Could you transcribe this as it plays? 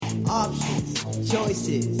options,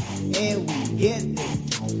 choices, and we get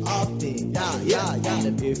them often. Yeah.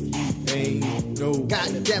 And if you ain't no,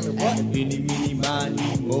 God damn it, what? Any, mini,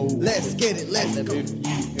 miny, mo. Let's get it, let's go. If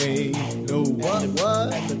you ain't no,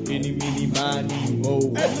 what? Any, mini, miny, mo.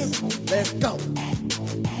 Let's go.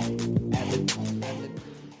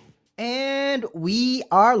 And we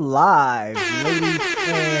are live, ladies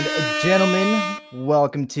and gentlemen.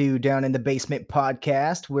 Welcome to Down in the Basement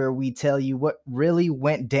podcast, where we tell you what really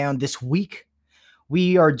went down this week.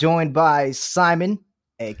 We are joined by Simon,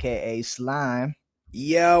 aka Slime.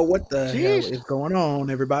 Yo, what the hell is going on,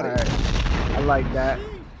 everybody? All right. I like that.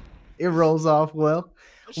 It rolls off well.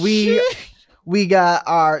 We got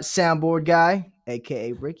our soundboard guy,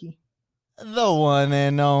 aka Ricky. The one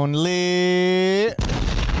and only.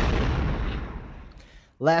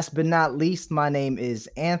 Last but not least, my name is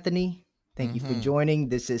Anthony. Thank you for joining.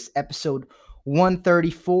 This is episode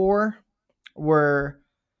 134. We're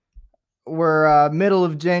middle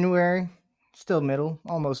of January, still middle,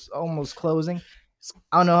 almost closing.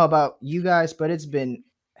 I don't know how about you guys, but it's been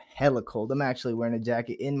hella cold. I'm actually wearing a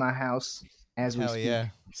jacket in my house as we speak. Yeah,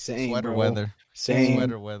 Same sweater bro. weather. Same.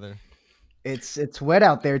 Sweater weather. It's wet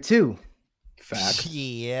out there too. Fact.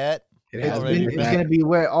 Yeah, It's already gonna be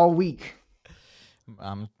wet all week.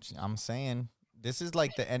 I'm saying this is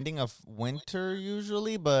like the ending of winter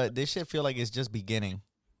usually, but this shit feel like it's just beginning.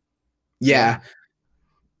 Yeah.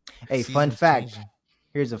 Hey, Season's fun fact. changing.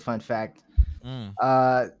 Here's a fun fact.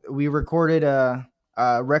 We recorded a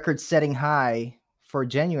record-setting high for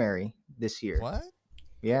January this year. What?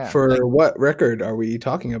 Yeah. For what record are we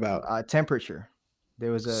talking about? Temperature.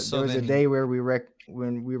 There was a day where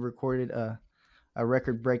when we recorded a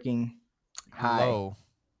record-breaking high. Low.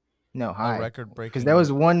 No, high. Record breaking. Because there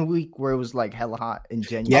was 1 week where it was like hella hot in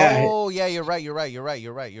January. Yeah. Oh yeah, you're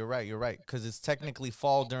right. Because it's technically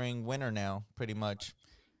fall during winter now, pretty much.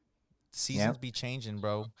 Seasons be changing,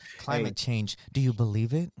 bro. Climate change. Do you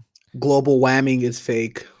believe it? Global whamming is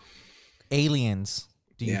fake. Aliens.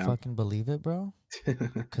 Do you Yeah. fucking believe it, bro?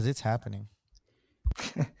 Because it's happening.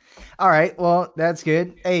 All right. Well, that's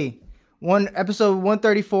good. Hey, episode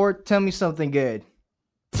 134. Tell me something good.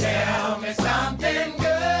 Tell me something good.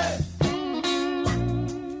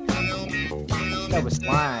 That was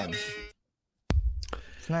Slime.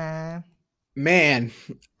 Slime. Man,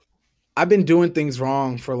 I've been doing things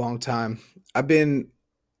wrong for a long time.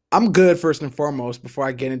 I'm good first and foremost before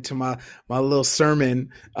I get into my little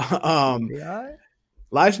sermon.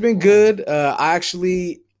 Life's been good. I've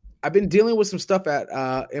been dealing with some stuff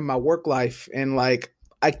in my work life, and like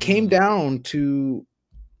I came down to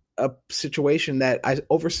a situation that I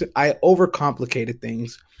overcomplicated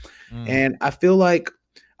things, and I feel like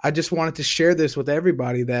I just wanted to share this with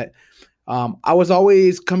everybody that I was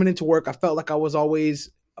always coming into work. I felt like I was always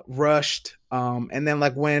rushed, and then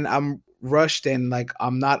like when I'm rushed and like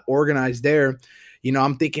I'm not organized there,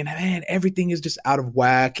 I'm thinking, man, everything is just out of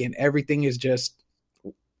whack and everything is just,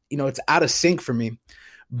 it's out of sync for me.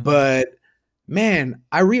 But man,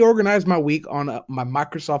 I reorganized my week on my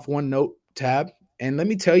Microsoft OneNote tab, and let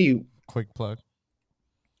me tell you, Quick plug.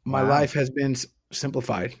 my life has been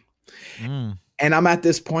simplified. And I'm at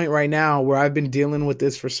this point right now where I've been dealing with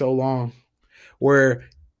this for so long, where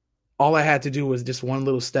all I had to do was just one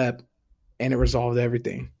little step and it resolved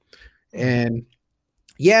everything. And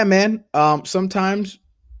yeah, man, sometimes,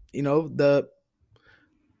 the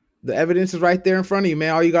evidence is right there in front of you,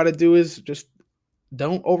 man. All you got to do is just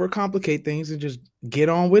don't overcomplicate things and just get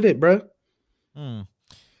on with it, bro. I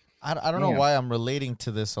don't know why I'm relating to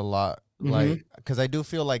this a lot. Like, because I do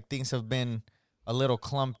feel like things have been a little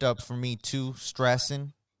clumped up for me too,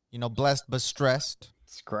 stressing, blessed but stressed.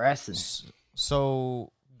 Stressing.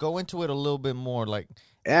 So go into it a little bit more, like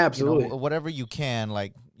Absolutely. whatever you can.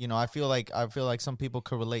 Like, I feel like some people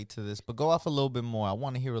could relate to this, but go off a little bit more. I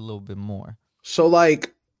want to hear a little bit more. So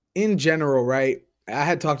like in general, right? I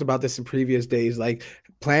had talked about this in previous days, like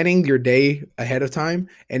planning your day ahead of time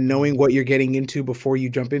and knowing what you're getting into before you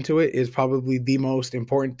jump into it is probably the most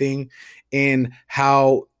important thing in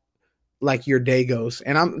how like your day goes.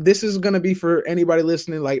 And this is going to be for anybody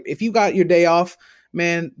listening. Like if you got your day off,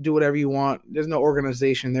 man, do whatever you want. There's no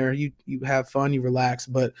organization there. You have fun, you relax.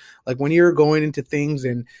 But like when you're going into things,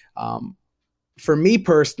 and for me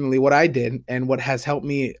personally, what I did and what has helped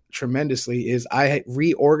me tremendously is I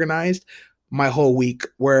reorganized my whole week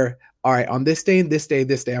where, all right, on this day, I'm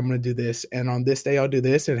going to do this. And on this day, I'll do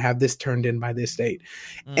this and have this turned in by this date.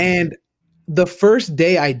 And the first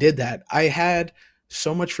day I did that, I had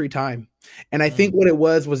so much free time. And I think what it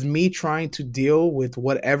was me trying to deal with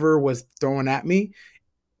whatever was thrown at me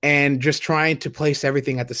and just trying to place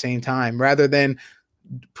everything at the same time rather than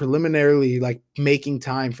preliminarily like making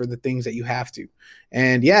time for the things that you have to.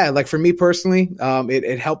 And yeah, like for me personally,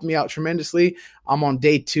 it helped me out tremendously. I'm on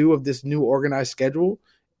day 2 of this new organized schedule,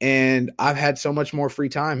 and I've had so much more free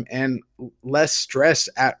time and less stress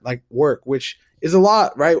at like work, which is a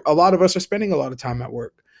lot, right? A lot of us are spending a lot of time at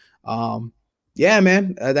work. Yeah,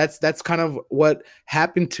 man, that's kind of what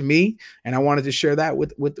happened to me, and I wanted to share that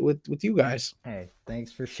with you guys. Hey,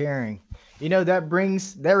 thanks for sharing. You know, that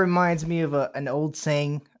reminds me of an old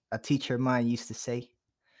saying a teacher of mine used to say.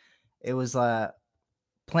 It was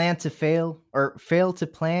plan to fail, or fail to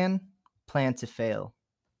plan to fail.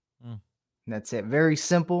 That's it. Very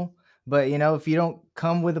simple, but you know, if you don't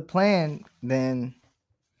come with a plan, then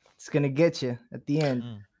it's gonna get you at the end.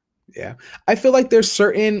 Yeah, I feel like there's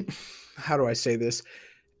certain, how do I say this?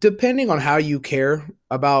 Depending on how you care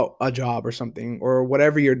about a job or something or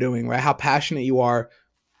whatever you're doing, right? How passionate you are,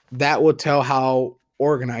 that will tell how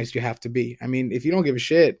organized you have to be. I mean, if you don't give a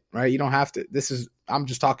shit, right? You don't have to. I'm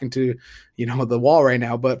just talking to, the wall right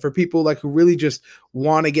now. But for people like who really just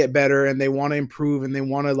want to get better and they want to improve and they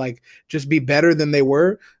want to like just be better than they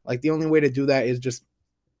were, like the only way to do that is just,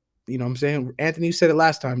 what I'm saying? Anthony, you said it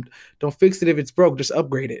last time. Don't fix it if it's broke. Just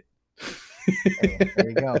upgrade it. Hey, there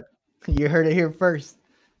you go. You heard it here first.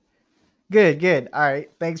 Good. All right.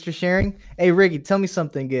 Thanks for sharing. Hey, Ricky, tell me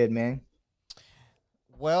something good, man.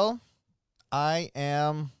 Well, I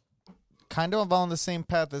am kind of on the same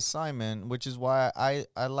path as Simon, which is why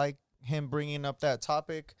I like him bringing up that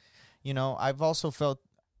topic. I've also felt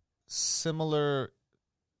similar,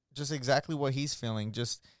 just exactly what he's feeling.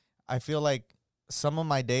 Just, I feel like some of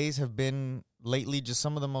my days have been lately just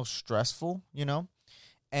some of the most stressful,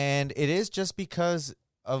 and it is just because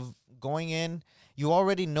of going in. You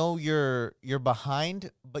already know you're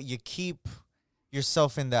behind, but you keep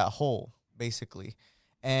yourself in that hole, basically.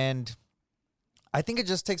 And I think it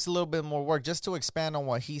just takes a little bit more work. Just to expand on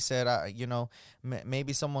what he said,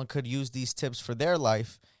 maybe someone could use these tips for their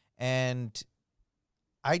life. And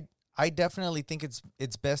I definitely think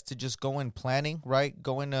it's best to just go in planning, right?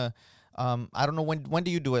 Go into, I don't know, when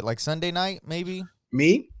do you do it? Like Sunday night, maybe?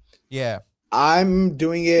 Me? Yeah. I'm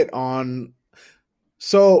doing it on,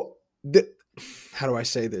 how do I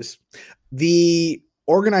say this? The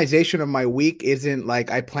organization of my week isn't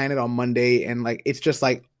like I plan it on Monday and like it's just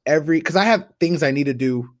like because I have things I need to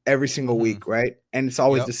do every single week, right? And it's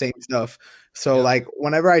always the same stuff. So like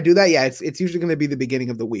whenever I do that, it's usually going to be the beginning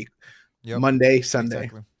of the week, Monday, Sunday.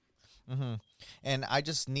 Exactly. And I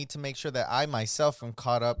just need to make sure that I myself am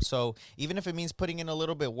caught up. So even if it means putting in a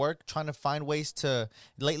little bit of work, trying to find ways to.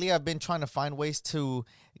 Lately, I've been trying to find ways to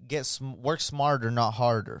work smarter, not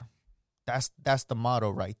harder. That's the motto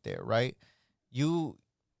right there, right? You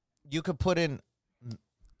could put in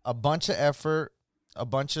a bunch of effort, a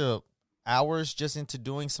bunch of hours just into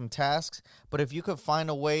doing some tasks, but if you could find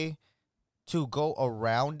a way to go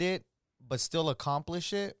around it but still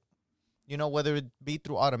accomplish it, whether it be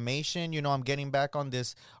through automation, I'm getting back on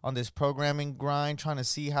this programming grind, trying to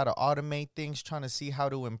see how to automate things, trying to see how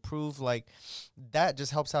to improve. Like that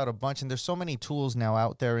just helps out a bunch. And there's so many tools now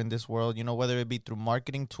out there in this world, whether it be through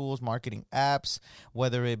marketing tools, marketing apps,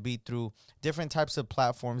 whether it be through different types of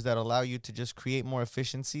platforms that allow you to just create more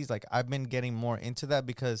efficiencies. Like I've been getting more into that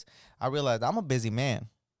because I realized I'm a busy man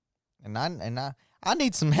and I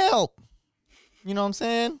need some help. You know what I'm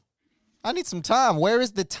saying? I need some time. Where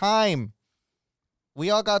is the time? We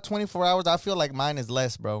all got 24 hours. I feel like mine is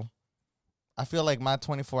less, bro. I feel like my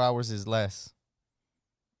 24 hours is less.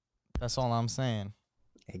 That's all I'm saying.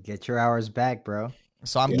 Hey, get your hours back, bro.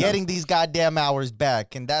 So I'm getting these goddamn hours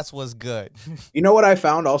back, and that's what's good. You know what I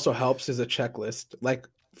found also helps is a checklist. Like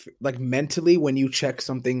mentally, when you check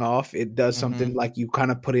something off, it does something like you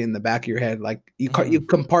kind of put it in the back of your head. Like you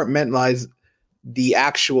compartmentalize the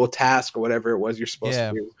actual task or whatever it was you're supposed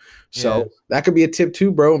to do. So that could be a tip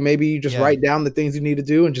too, bro. Maybe you just write down the things you need to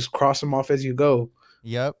do and just cross them off as you go.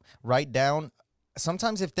 Yep. Write down.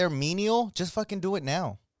 Sometimes if they're menial, just fucking do it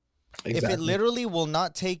now. Exactly. If it literally will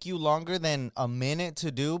not take you longer than a minute to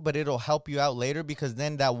do, but it'll help you out later, because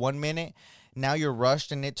then that 1 minute, now you're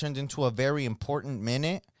rushed and it turns into a very important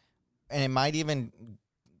minute, and it might even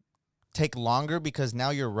take longer because now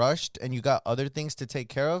you're rushed and you got other things to take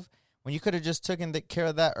care of. When you could have just taken care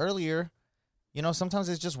of that earlier, sometimes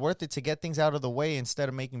it's just worth it to get things out of the way instead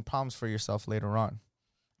of making problems for yourself later on.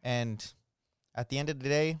 And at the end of the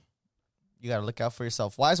day, you got to look out for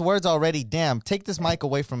yourself. Wise words already. Damn, take this mic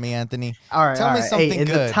away from me, Anthony. All right. Tell me something good.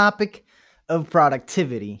 The topic of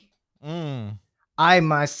productivity, I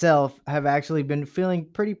myself have actually been feeling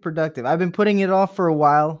pretty productive. I've been putting it off for a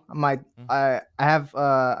while. I have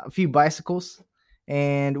a few bicycles,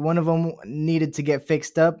 and one of them needed to get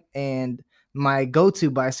fixed up, and my go-to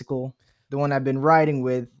bicycle, the one I've been riding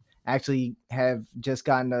with, actually have just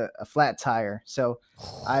gotten a flat tire. So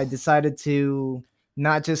I decided to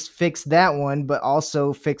not just fix that one, but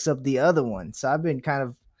also fix up the other one. So I've been kind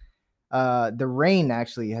of the rain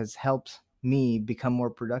actually has helped me become more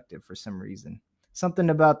productive for some reason. Something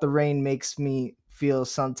about the rain makes me feel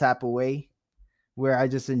some type of way where I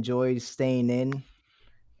just enjoy staying in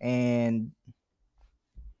and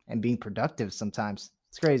being productive sometimes.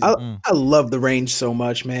 It's crazy. I love the range so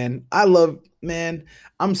much, man.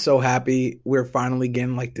 I'm so happy we're finally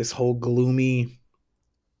getting like this whole gloomy,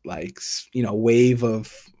 like, wave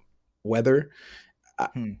of weather.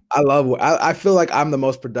 I feel like I'm the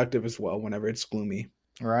most productive as well whenever it's gloomy.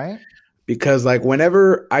 Right? Because like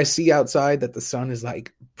whenever I see outside that the sun is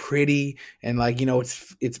like pretty and like,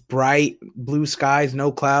 it's bright, blue skies,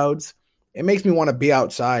 no clouds, it makes me want to be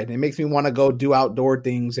outside. It makes me want to go do outdoor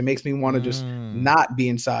things. It makes me want to just not be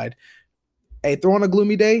inside. Hey, throw on a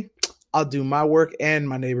gloomy day, I'll do my work and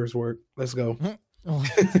my neighbor's work. Let's go.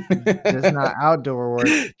 Just not outdoor work.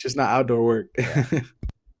 Just not outdoor work.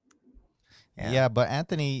 Yeah, but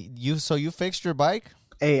Anthony, you fixed your bike?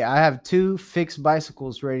 Hey, I have 2 fixed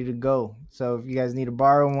bicycles ready to go. So if you guys need to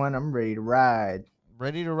borrow one, I'm ready to ride.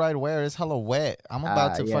 Ready to ride where? It's hella wet. I'm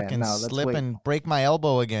about to fucking slip and break my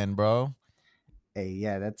elbow again, bro. Hey,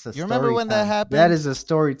 yeah, that's a You remember when that happened? That is a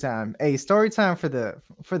story time. Hey, story time for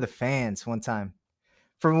the fans one time.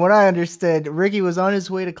 From what I understood, Ricky was on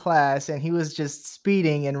his way to class and he was just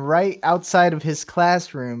speeding, and right outside of his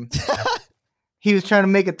classroom, he was trying to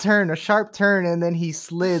make a sharp turn, and then he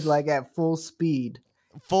slid like at full speed.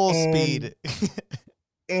 Speed.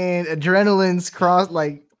 And adrenaline's crossed,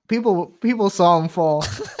 like people saw him fall.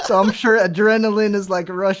 So I'm sure adrenaline is like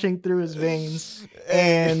rushing through his veins,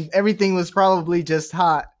 and everything was probably just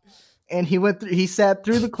hot. And he sat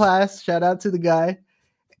through the class. Shout out to the guy.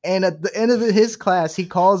 And at the end of his class, he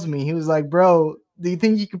calls me. He was like, "Bro, do you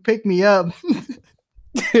think you could pick me up?"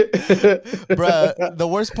 Bruh, the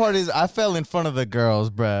worst part is I fell in front of the girls,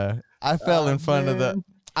 bruh. I fell in front of the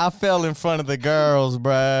girls,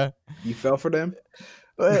 bruh. You fell for them?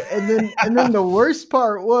 And then the worst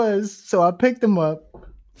part was, so I picked him up,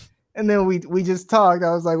 and then we just talked.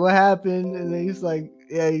 I was like, "What happened?" And then he's like,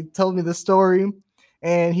 "Yeah," he told me the story,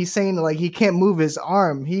 and he's saying like he can't move his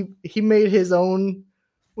arm. He made his own,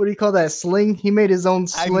 what do you call that, sling? He made his own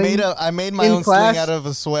sling. I made my own sling out of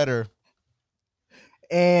a sweater.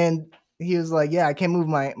 And he was like, "Yeah, I can't move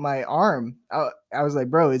my arm." I was like,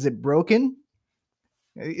 "Bro, is it broken?"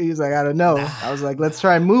 He was like, "I don't know." I was like, "Let's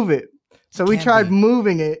try and move it." So we tried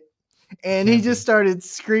moving it, and he just started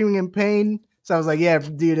screaming in pain. So I was like, "Yeah,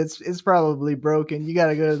 dude, it's probably broken. You got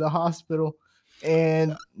to go to the hospital."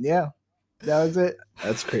 And yeah, that was it.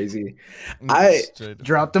 That's crazy. I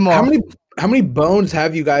dropped them off. How many bones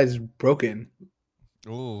have you guys broken?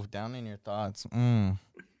 Ooh, down in your thoughts. I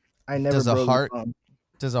never broke a bone.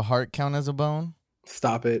 Does a heart count as a bone?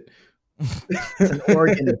 Stop it. It's an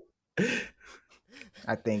organ.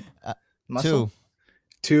 I think. Muscle?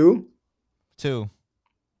 Two.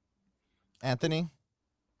 Anthony?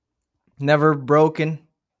 Never broken.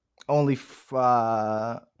 Only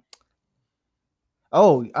a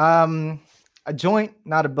joint,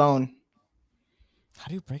 not a bone. How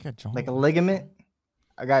do you break a joint? Like a ligament.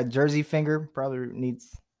 I got jersey finger. Probably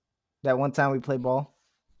needs that one time we played ball.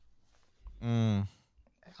 I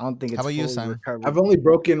don't think it's How about you, Simon? recovered. I've only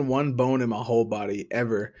broken one bone in my whole body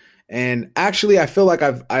ever. And actually, I feel like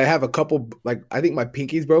I have a couple, like, I think my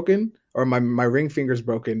pinky's broken or my ring finger's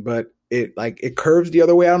broken, but it curves the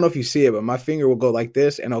other way. I don't know if you see it, but my finger will go like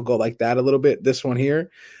this and I'll go like that a little bit, this one here.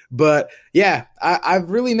 But yeah, I've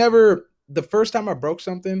really never, the first time I broke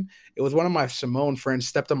something, it was one of my Simone friends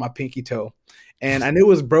stepped on my pinky toe. And I knew it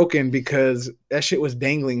was broken because that shit was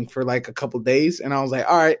dangling for like a couple days. And I was like,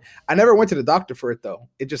 all right. I never went to the doctor for it, though.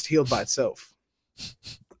 It just healed by itself.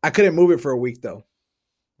 I couldn't move it for a week, though.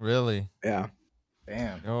 Really? Yeah.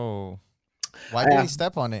 Damn. Oh. Why did he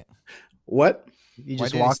step on it? What? You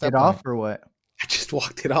just walked it off or what? I just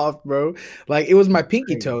walked it off, bro. Like, it was my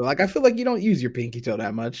pinky toe. Like, I feel like you don't use your pinky toe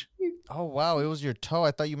that much. Oh, wow. It was your toe. I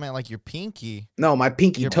thought you meant like your pinky. No, my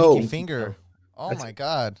pinky your toe. Pinky finger. Oh, my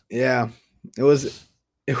God. Yeah. It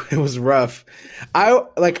was rough. I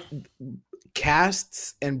like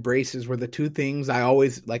casts and braces were the two things I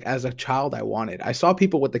always, like, as a child I wanted. I saw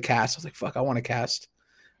people with the cast. I was like, fuck, I want a cast.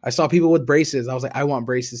 I saw people with braces. I was like, I want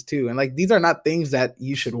braces too. And like, these are not things that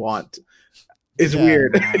you should want. It's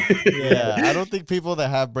weird. Yeah. I don't think people that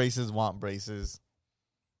have braces want braces.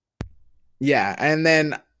 Yeah. And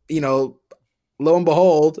then, lo and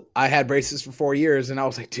behold, I had braces for 4 years, and I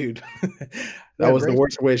was like, dude, that was the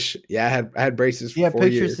worst wish. Yeah, I had braces for 4 years. You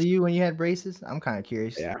have pictures of you when you had braces? I'm kind of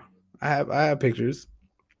curious. Yeah, I have pictures.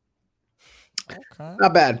 Okay.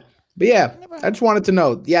 Not bad. But yeah, I just wanted to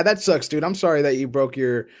know. Yeah, that sucks, dude. I'm sorry that you broke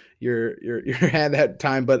your hand that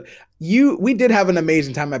time, but we did have an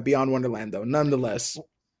amazing time at Beyond Wonderland though, nonetheless.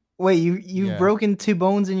 Wait, you've broken 2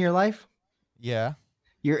 bones in your life? Yeah.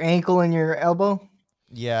 Your ankle and your elbow?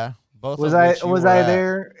 Yeah. Both was I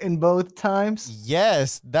there in both times?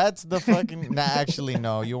 Yes, that's the fucking actually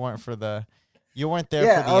no, you weren't there for the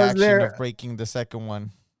action of breaking the second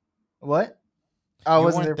one. What? I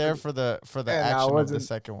wasn't there for the action of the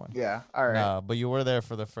second one. Yeah, all right. No, but you were there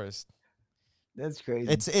for the first. That's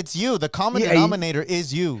crazy. It's you. The common denominator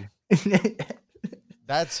is you.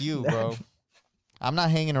 That's you, bro. I'm not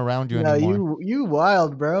hanging around you anymore. No, you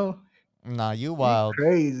wild, bro. Nah, you wild. You're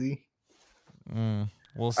crazy.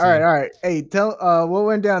 We'll see. All right. Hey, tell what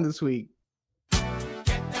went down this week.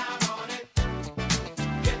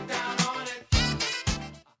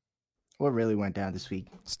 What really went down this week?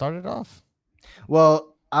 Started off.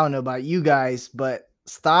 Well, I don't know about you guys, but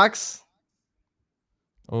stocks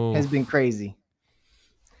has been crazy.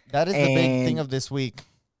 That is the big thing of this week.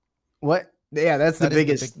 What? Yeah, that's the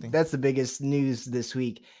biggest. That's the biggest news this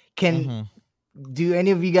week. Do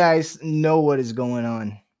any of you guys know what is going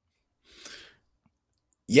on?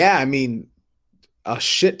 Yeah, I mean, a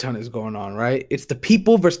shit ton is going on, right? It's the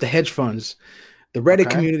people versus the hedge funds. The Reddit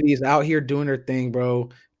community is out here doing their thing,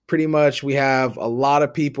 bro. Pretty much, we have a lot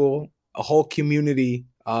of people, a whole community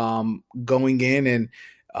going in and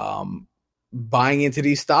buying into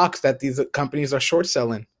these stocks that these companies are short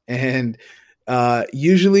selling. And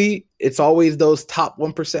usually it's always those top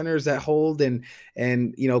 1%ers that hold and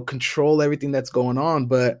control everything that's going on.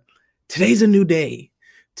 But today's a new day.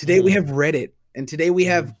 Today we have Reddit, and today we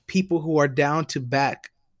have people who are down to back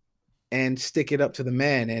and stick it up to the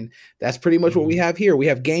man. And that's pretty much what we have here. We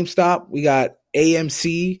have GameStop, we got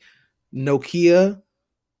AMC, Nokia,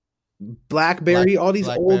 BlackBerry, all these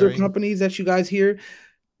older companies that you guys hear.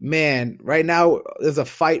 Man, right now there's a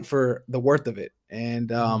fight for the worth of it. And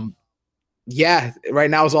right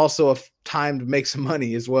now is also a time to make some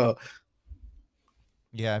money as well.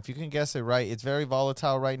 Yeah, if you can guess it right, it's very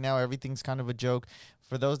volatile right now. Everything's kind of a joke.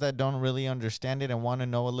 For those that don't really understand it and want to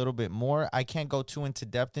know a little bit more, I can't go too into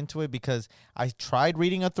depth into it because I tried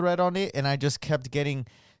reading a thread on it and I just kept getting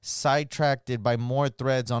sidetracked by more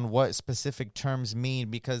threads on what specific terms mean,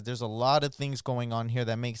 because there's a lot of things going on here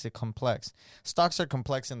that makes it complex. Stocks are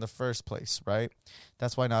complex in the first place, right?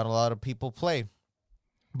 That's why not a lot of people play.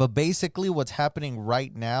 But basically what's happening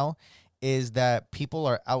right now is that people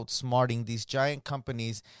are outsmarting these giant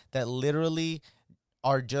companies that literally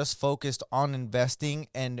are just focused on investing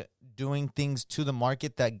and doing things to the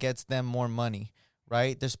market that gets them more money,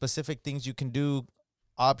 right? There's specific things you can do,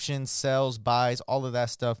 options, sells, buys, all of that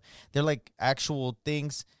stuff. They're like actual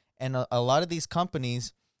things. And a lot of these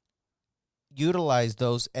companies utilize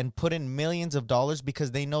those and put in millions of dollars because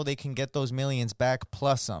they know they can get those millions back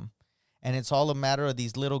plus some. And it's all a matter of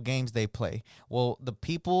these little games they play. Well, the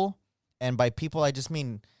people, and by people I just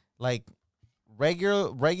mean like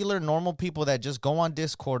regular normal people that just go on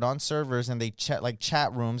Discord, on servers, and they chat, like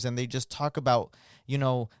chat rooms, and they just talk about,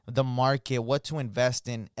 the market, what to invest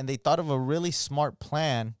in. And they thought of a really smart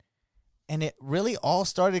plan. And it really all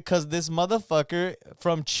started because this motherfucker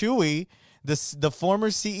from Chewy, the former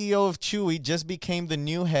CEO of Chewy, just became the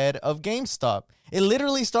new head of GameStop. It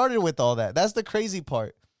literally started with all that. That's the crazy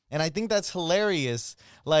part. And I think that's hilarious.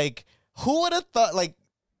 Like, who would have thought, like,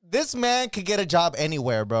 this man could get a job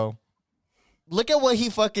anywhere, bro. Look at what he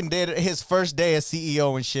fucking did his first day as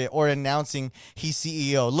CEO and shit, or announcing he's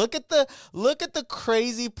CEO. Look at the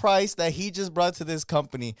crazy price that he just brought to this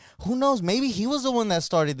company. Who knows? Maybe he was the one that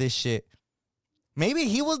started this shit. Maybe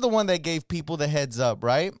he was the one that gave people the heads up,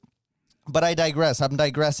 right? But I digress. I'm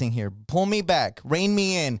digressing here. Pull me back. Rein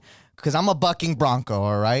me in, because I'm a bucking bronco,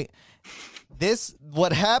 all right?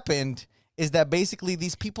 What happened is that basically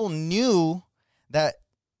these people knew that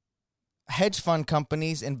hedge fund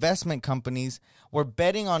companies, investment companies were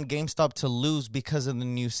betting on GameStop to lose because of the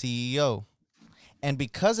new CEO. And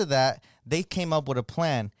because of that, they came up with a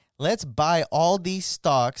plan. Let's buy all these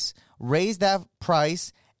stocks, raise that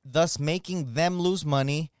price, thus making them lose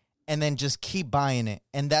money, and then just keep buying it.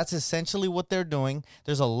 And that's essentially what they're doing.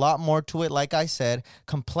 There's a lot more to it, like I said.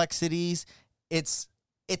 Complexities, it's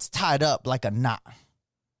tied up like a knot.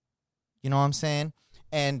 You know what I'm saying?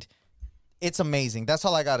 And it's amazing. That's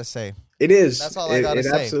all I got to say. It is. That's all I got to say.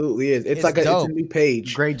 It absolutely is. It's a new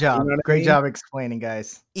page. Great job. Great job explaining,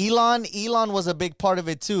 guys. Elon was a big part of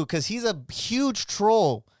it too, because he's a huge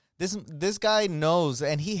troll This guy knows,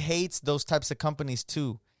 and he hates those types of companies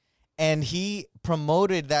too. And he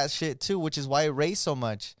promoted that shit too, which is why it raised so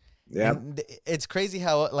much. Yeah. It's crazy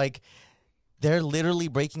how like they're literally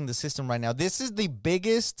breaking the system right now. This is the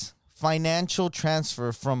biggest financial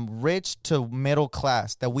transfer from rich to middle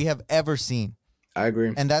class that we have ever seen. I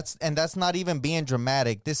agree. And that's not even being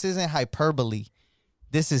dramatic. This isn't hyperbole.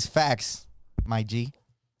 This is facts, my G.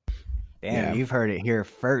 Damn, you've heard it here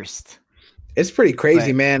first. It's pretty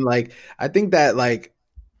crazy, man. Like, I think that, like,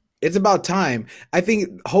 it's about time. I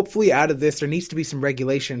think hopefully out of this, there needs to be some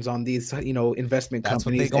regulations on these, investment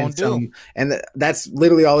companies. That's what they're gonna do. And that's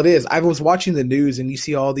literally all it is. I was watching the news and you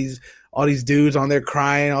see all these dudes on there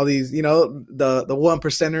crying, all these, the one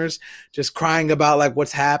percenters just crying about like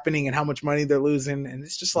what's happening and how much money they're losing. And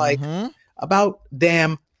it's just like about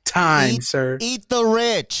damn time, sir. Eat the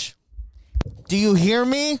rich. Do you hear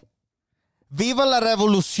me? Viva la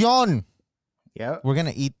revolución. Yeah. We're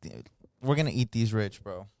gonna eat these rich,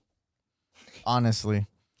 bro. Honestly.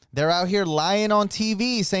 They're out here lying on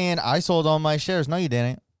TV saying, I sold all my shares. No, you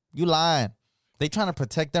didn't. You lying. They trying to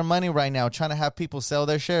protect their money right now, trying to have people sell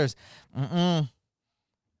their shares.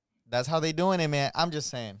 That's how they doing it, man. I'm just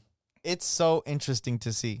saying. It's so interesting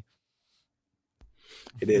to see.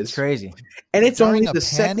 It is. It's crazy. And it's only the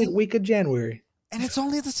second week of January. And it's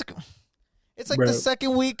only the second. It's like the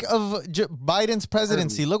second week of Biden's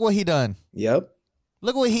presidency. Look what he done. Yep.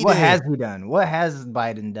 Look what he did. What has he done? What has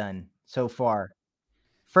Biden done so far?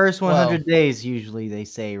 First 100 days, usually they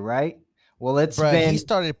say, right? Well, been he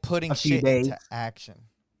started putting shit into action.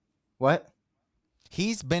 What?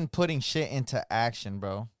 He's been putting shit into action,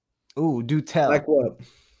 bro. Ooh, do tell. Like what?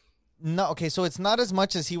 No, okay, so it's not as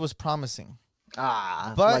much as he was promising.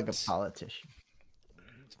 But like a politician.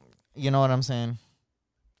 You know what I'm saying?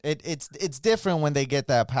 It's different when they get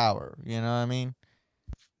that power. You know what I mean?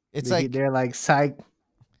 They're like psych.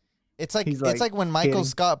 It's like when Michael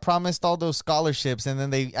Scott promised all those scholarships and then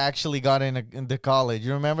they actually got into college.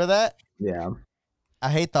 You remember that? Yeah. I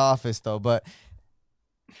hate The Office though, but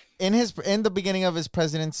in the beginning of his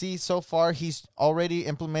presidency, so far he's already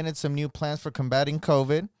implemented some new plans for combating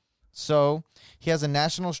COVID. So he has a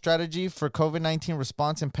national strategy for COVID-19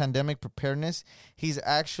 response and pandemic preparedness. He's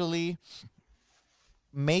actually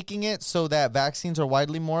making it so that vaccines are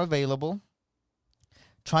widely more available,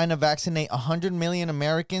 trying to vaccinate 100 million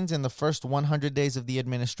Americans in the first 100 days of the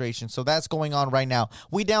administration. So that's going on right now.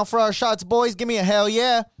 We down for our shots, boys. Give me a hell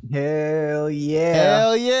yeah. Hell yeah.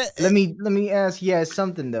 Hell yeah. Let me ask you guys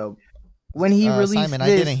something, though. When he released Simon, I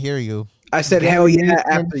didn't hear you. I said hell yeah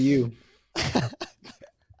after you.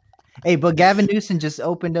 Hey, but Gavin Newsom just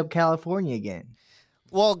opened up California again.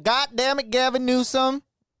 Well, goddamn it, Gavin Newsom.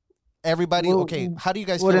 Everybody, okay, how do you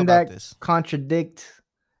guys feel about that this? Contradict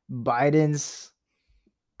Biden's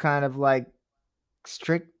kind of like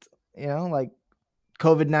strict, like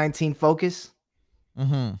COVID-19 focus?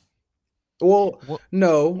 Mm-hmm. Well,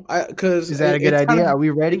 no, because is that a good idea? Are we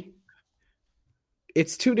ready?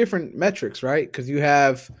 It's two different metrics, right? Because you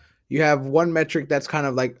have one metric that's kind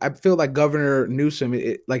of like, I feel like Governor Newsom,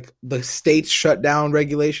 like the state's shutdown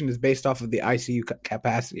regulation is based off of the ICU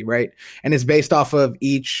capacity, right? And it's based off of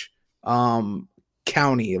each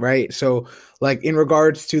county, right? So like in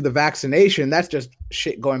regards to the vaccination, that's just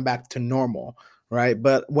shit going back to normal, right?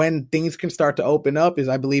 But when things can start to open up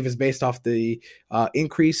is based off the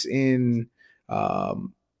increase in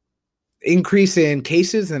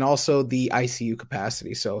cases and also the ICU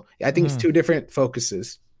capacity. So I think it's two different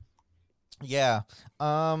focuses. Yeah.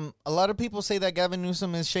 A lot of people say that Gavin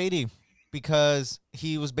Newsom is shady because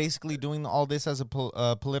he was basically doing all this as a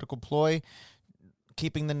political ploy,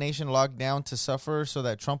 keeping the nation locked down to suffer so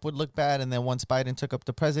that Trump would look bad. And then once Biden took up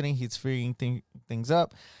the presidency, he's freeing things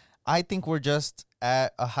up. I think we're just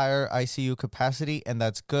at a higher ICU capacity, and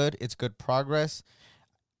that's good. It's good progress.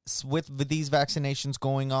 With these vaccinations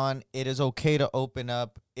going on, it is okay to open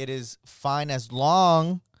up. It is fine as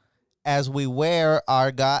long as we wear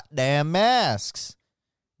our goddamn masks.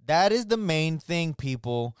 That is the main thing,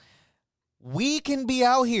 people. We can be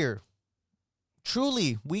out here.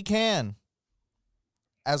 Truly, we can.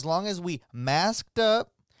 As long as we masked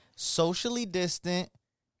up, socially distant,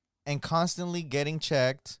 and constantly getting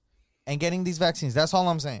checked and getting these vaccines. That's all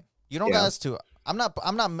I'm saying. You don't got to. I'm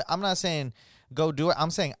not saying go do it.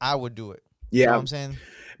 I'm saying I would do it. Yeah. You know what I'm saying?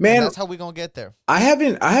 Man, and that's how we gonna get there. I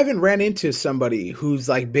haven't ran into somebody who's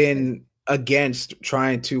like been against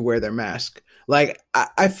trying to wear their mask. Like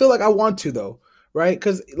I feel like I want to though, right?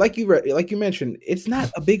 Because like you mentioned, it's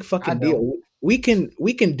not a big fucking deal. We can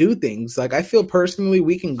do things. Like I feel personally,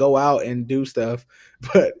 we can go out and do stuff,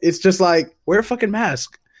 but it's just like wear a fucking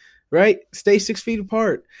mask. right? Stay 6 feet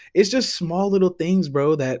apart. It's just small little things,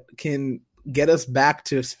 bro, that can get us back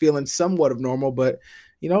to feeling somewhat of normal. But,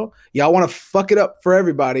 y'all want to fuck it up for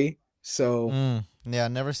everybody. So, yeah,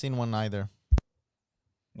 never seen one either.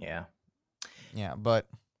 Yeah. Yeah, but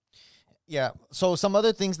yeah. So some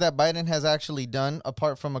other things that Biden has actually done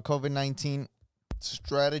apart from a COVID-19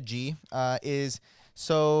 strategy is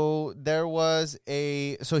there was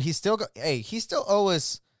he still owe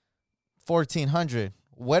us $1,400.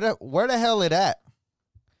 Where the hell it at?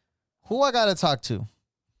 Who I gotta talk to?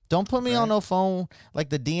 Don't put me on no phone like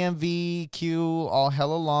the DMV queue all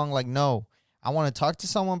hella long. Like, no, I want to talk to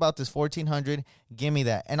someone about this $1,400. Give me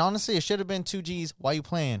that. And honestly, it should have been 2 G's. Why you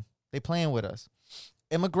playing? They playing with us.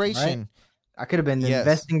 Immigration. Right? I could have been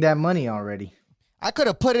investing that money already. I could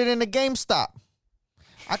have put it in a GameStop.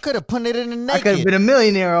 I could have put it in a Naked. I could have been a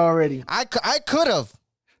millionaire already. I could have.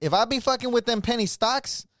 If I be fucking with them penny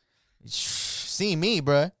stocks, see me,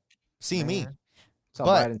 bruh. See me. It's all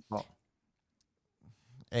Biden's fault.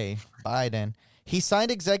 Hey, Biden. He signed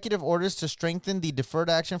executive orders to strengthen the Deferred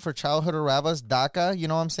Action for Childhood Arrivals, DACA. You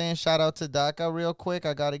know what I'm saying? Shout out to DACA real quick.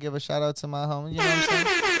 I got to give a shout out to my homie. You know what I'm saying?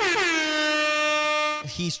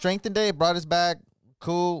 He strengthened it, brought us back.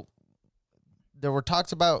 Cool. There were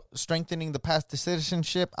talks about strengthening the path to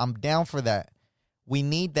citizenship. I'm down for that. We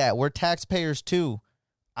need that. We're taxpayers too.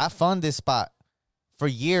 I fund this spot for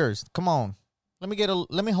years. Come on. Let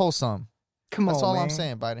me hold some. That's all I'm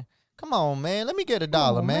saying, Biden. Come on, man. Let me get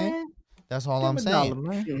 $1, man. That's all I'm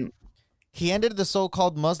saying. He ended the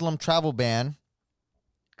so-called Muslim travel ban.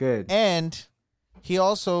 Good. And he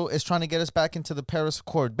also is trying to get us back into the Paris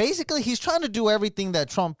Accord. Basically, he's trying to do everything that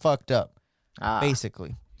Trump fucked up.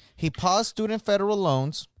 Basically. He paused student federal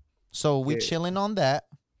loans, so we chilling on that.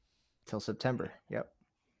 Till September. Yep.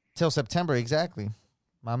 Till September, exactly.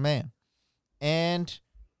 My man. And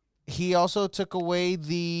he also took away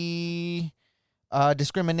the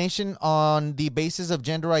discrimination on the basis of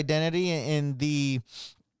gender identity in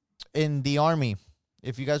the Army.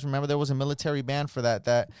 If you guys remember, there was a military ban for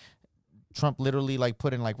that Trump literally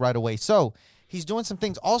put in right away. So he's doing some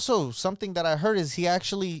things. Also, something that I heard is he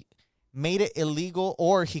actually made it illegal,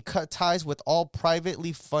 or he cut ties with all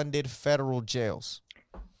privately funded federal jails.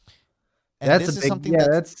 And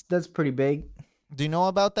that's pretty big. Do you know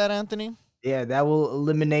about that, Anthony? Yeah, that will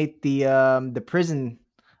eliminate the prison.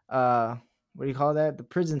 What do you call that? The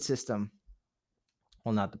prison system.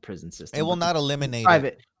 Well, not the prison system. It will not eliminate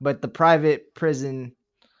private, but the private prison.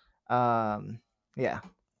 Yeah.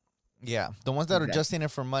 Yeah, the ones that are just in it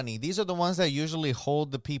for money. These are the ones that usually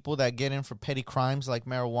hold the people that get in for petty crimes like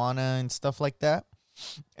marijuana and stuff like that.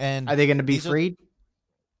 And are they going to be freed?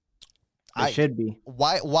 They should be.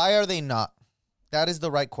 Why are they not? That is the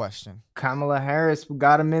right question. Kamala Harris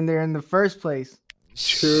got him in there in the first place.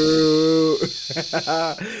 True.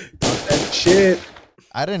 That shit.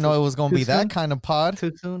 I didn't know it was going to be that kind of pod.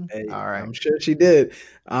 Too soon? Hey, all right. I'm sure she did.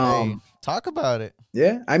 Hey, talk about it.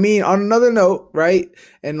 Yeah. I mean, on another note, right?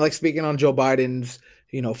 And speaking on Joe Biden's,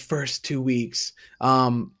 first 2 weeks,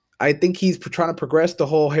 I think he's trying to progress the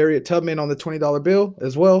whole Harriet Tubman on the $20 bill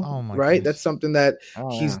as well. Oh my right? goodness. That's something that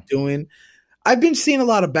he's doing. I've been seeing a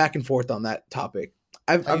lot of back and forth on that topic.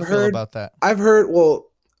 I've heard about that. I've heard, well,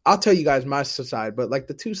 I'll tell you guys my side, but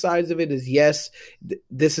the two sides of it is, yes,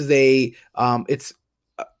 this is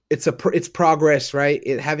it's progress,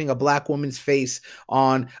 right? Having a black woman's face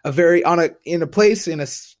in a place in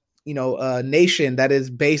a nation that is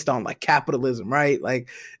based on capitalism, right?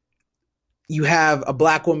 You have a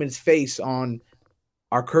black woman's face on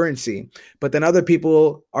our currency, but then other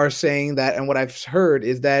people are saying that, and what I've heard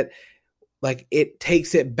is that it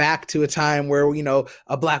takes it back to a time where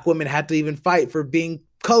a black woman had to even fight for being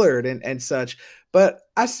colored and such. But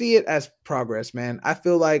I see it as progress, man. I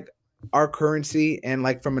feel like our currency and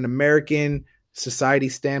from an American society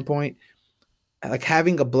standpoint,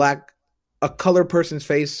 having a colored person's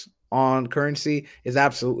face on currency is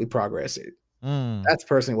absolutely progress. That's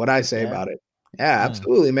personally what I say about it. Yeah,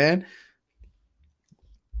 absolutely, man.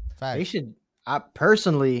 They should.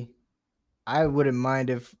 I wouldn't mind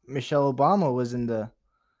if Michelle Obama was in the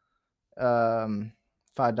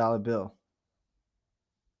 $5 bill.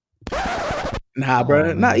 Nah,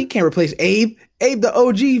 bro. Nah, you can't replace Abe. Abe, the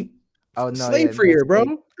OG slave freer,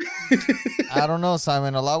 bro. I don't know,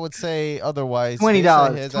 Simon. A lot would say otherwise.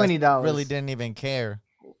 $20. Really didn't even care.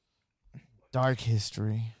 Dark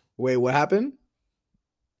history. Wait, what happened?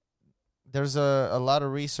 There's a lot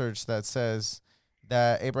of research that says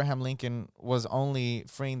that Abraham Lincoln was only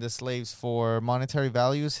freeing the slaves for monetary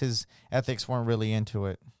values. His ethics weren't really into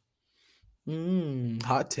it.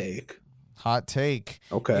 Hot take. Hot take.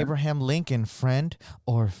 Okay. Abraham Lincoln, friend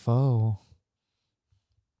or foe?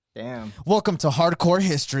 Damn. Welcome to Hardcore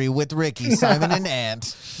History with Ricky, Simon, and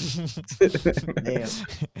Ant. Damn.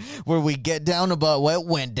 Where we get down about what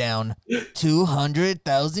went down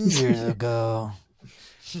 200,000 years ago.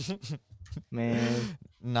 Man.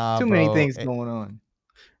 Nah, Too bro. many things going on.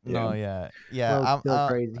 No, yeah. World's still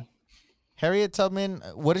crazy. Harriet Tubman,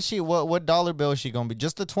 what is she? What dollar bill is she gonna be?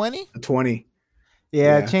 Just the 20? 20.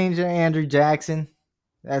 Yeah, change to Andrew Jackson.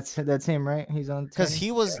 That's him, right? He's on Because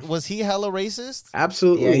he was he hella racist?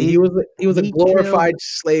 Absolutely. Yeah, he was a glorified killed,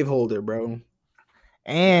 slaveholder, bro.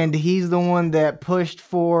 and he's the one that pushed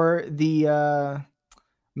for the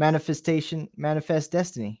manifest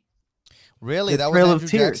destiny. Really? The That was Trail of Andrew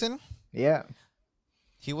Tears. Jackson? Yeah.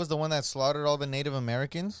 He was the one that slaughtered all the Native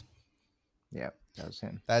Americans? Yeah, that was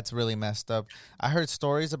him. That's really messed up. I heard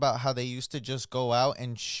stories about how they used to just go out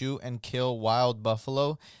and shoot and kill wild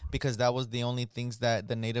buffalo because that was the only things that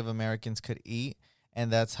the Native Americans could eat,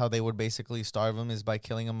 and that's how they would basically starve them, is by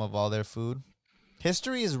killing them of all their food.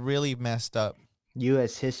 History is really messed up.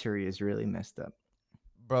 U.S. history is really messed up.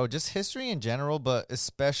 Bro, just history in general, but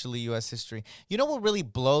especially U.S. history. You know what really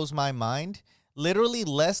blows my mind? Literally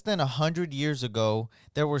less than 100 years ago,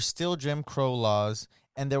 there were still Jim Crow laws,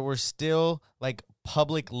 and there were still, like,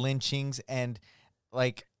 public lynchings and,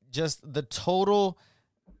 like, just the total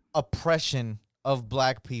oppression of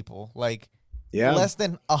black people. Like, less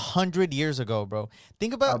than 100 years ago, bro.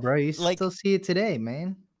 Think about, bro, you like, still see it today,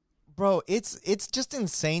 man. Bro, it's just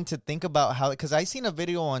insane to think about how, because I seen a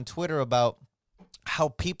video on Twitter about how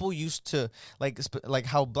people used to, like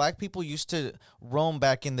how black people used to roam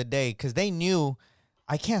back in the day, because they knew,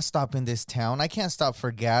 I can't stop in this town. I can't stop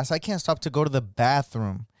for gas. I can't stop to go to the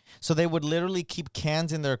bathroom. So they would literally keep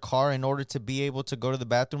cans in their car in order to be able to go to the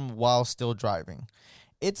bathroom while still driving.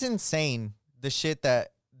 It's insane, the shit that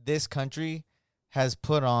this country has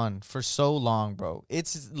put on for so long, bro.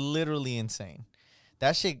 It's literally insane.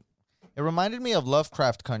 That shit, it reminded me of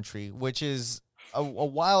Lovecraft Country, which is a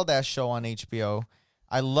wild-ass show on HBO.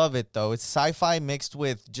 I love it, though. It's sci-fi mixed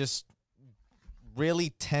with just really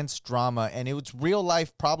tense drama, and it's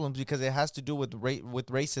real-life problems because it has to do with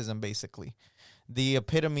racism, basically. The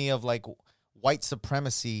epitome of, like, white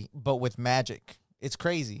supremacy, but with magic. It's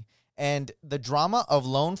crazy. And the drama of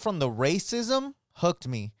Lone from the racism hooked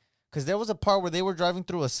me, because there was a part where they were driving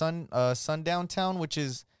through a sundown town, which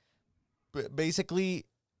is basically,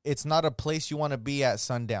 it's not a place you want to be at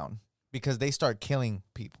sundown, because they start killing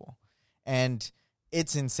people. And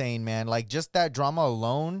it's insane, man. Like, just that drama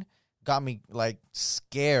alone got me, like,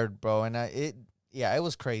 scared, bro. And it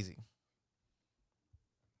was crazy.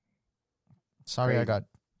 Sorry, I got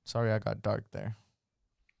dark there.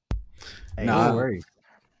 Hey, no worries.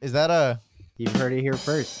 Is that you've heard it here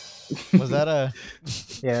first. Was that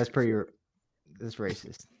yeah, that's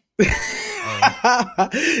racist.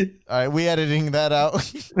 All right, we editing that out.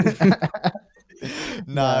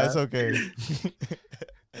 Nah, it's okay.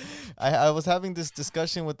 I was having this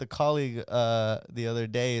discussion with a colleague the other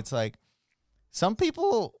day. It's like, some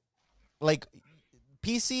people, like,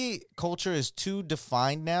 PC culture is too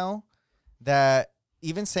defined now that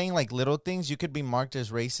even saying, like, little things, you could be marked as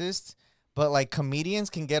racist. But, like, comedians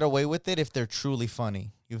can get away with it if they're truly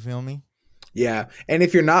funny. You feel me? Yeah. And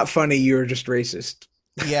if you're not funny, you're just racist.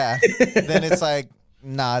 Yeah. Then it's like,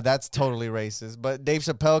 nah, that's totally racist. But Dave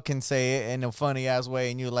Chappelle can say it in a funny ass way,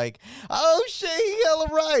 and you're like, oh shit, he hella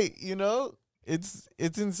right. You know, it's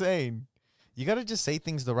insane. You gotta just say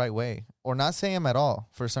things the right way, or not say them at all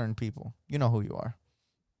for certain people. You know who you are.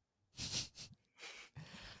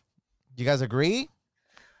 You guys agree?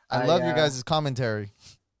 I love your guys' commentary.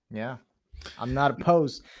 Yeah, I'm not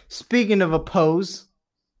opposed. Speaking of opposed,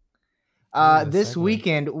 this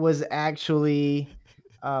weekend was actually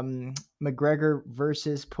McGregor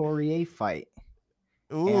versus Poirier fight.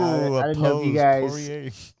 Ooh, I didn't know if you guys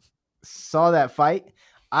Poirier saw that fight.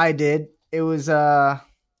 I did. It was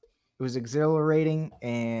exhilarating,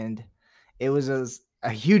 and it was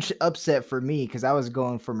a huge upset for me because I was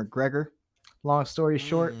going for McGregor. Long story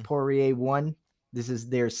short, Poirier won. This is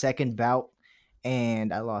their second bout,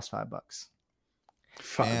 and I lost $5.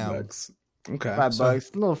 $5. Okay.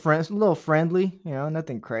 $5. A little friendly, you know,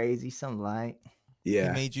 nothing crazy, something light.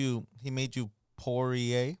 Yeah. He made you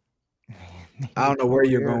Poirier. I don't know where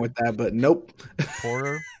you're going with that, but nope.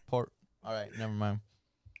 All right, never mind.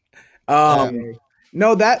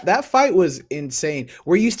 No, that fight was insane.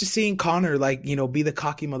 We're used to seeing Conor, like, you know, be the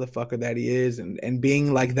cocky motherfucker that he is, and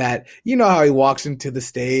being like that. You know how he walks into the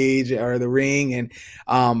stage or the ring, and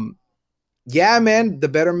yeah, man, the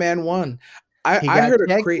better man won. I heard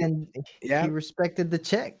a crazy. Yeah, he respected the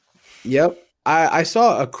check. Yep, I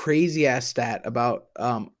saw a crazy ass stat about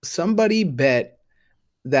somebody bet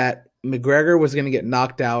that McGregor was going to get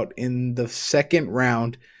knocked out in the second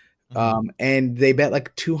round. And they bet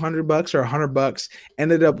like $200 or $100.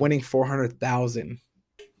 Ended up winning 400,000.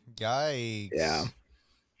 Yikes! Yeah,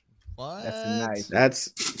 What? That's nice.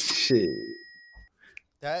 that's shit.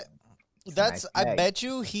 That's nice I bag. bet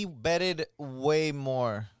you he betted way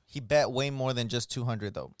more. He bet way more than just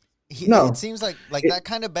 200 though. No. It seems like that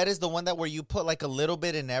kind of bet is the one that where you put like a little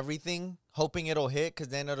bit in everything, hoping it'll hit, because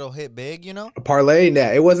then it'll hit big. You know? A parlay?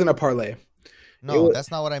 Nah, it wasn't a parlay. No, that's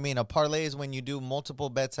not what I mean. A parlay is when you do multiple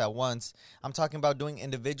bets at once. I'm talking about doing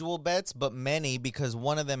individual bets, but many, because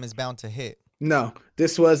one of them is bound to hit. No,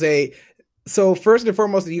 this was so first and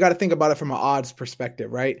foremost, you got to think about it from an odds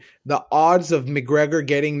perspective, right? The odds of McGregor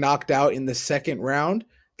getting knocked out in the second round,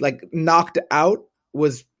 like knocked out,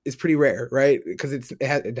 is pretty rare, right? Because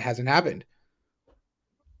it hasn't happened.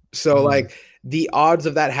 So like the odds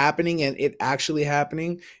of that happening and it actually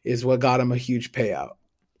happening is what got him a huge payout.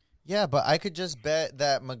 Yeah, but I could just bet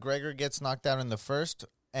that McGregor gets knocked out in the first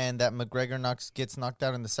and that McGregor gets knocked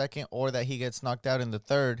out in the second, or that he gets knocked out in the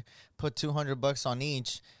third, put $200 on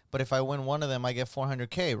each. But if I win one of them, I get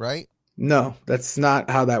 $400K, right? No, that's not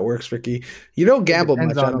how that works, Ricky. You don't gamble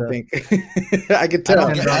much, I don't think. I can tell.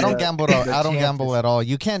 I don't gamble at all.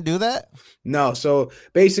 You can't do that? No. So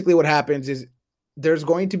basically what happens is there's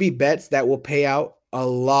going to be bets that will pay out a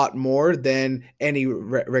lot more than any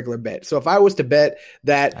regular bet. So if I was to bet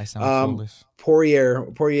that Poirier,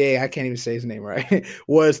 I can't even say his name right,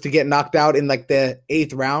 was to get knocked out in like the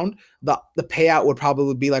 8th round, the payout would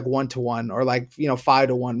probably be like 1-1 or like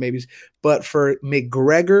 5-1 maybe. But for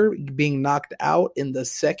McGregor being knocked out in the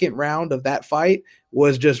second round of that fight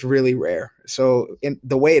was just really rare. So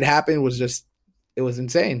the way it happened was it was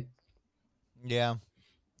insane. Yeah.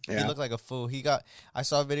 He looked like a fool. I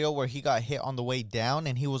saw a video where he got hit on the way down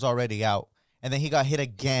and he was already out. And then he got hit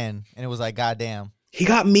again and it was like, goddamn. He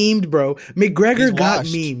got memed, bro. McGregor got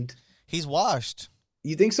memed. He's washed.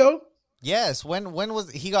 You think so? Yes. When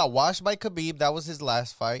was he got washed by Khabib? That was his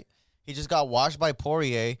last fight. He just got washed by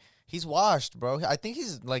Poirier. He's washed, bro. I think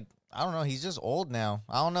he's like, I don't know. He's just old now.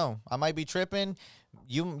 I don't know. I might be tripping.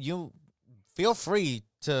 You feel free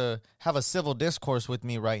to have a civil discourse with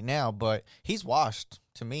me right now, but he's washed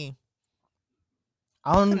to me.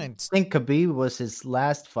 I don't think Khabib was his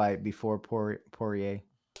last fight before Poirier.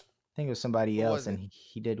 I think it was somebody else, and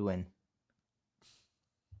he did win.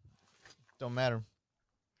 Don't matter.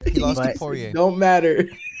 He lost to Poirier. Don't matter.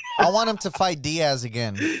 I want him to fight Diaz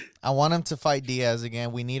again.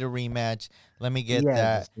 We need a rematch. Let me get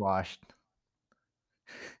that. Washed.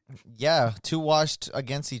 Yeah, 2 washed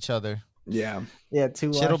against each other. Yeah. Yeah,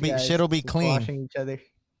 2 washed. Shit'll be clean. Washing each other.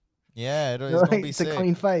 Yeah, it's gonna be it's sick. a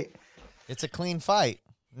clean fight. It's a clean fight.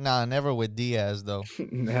 Nah, never with Diaz though.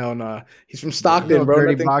 Hell nah. He's from Stockton, bro.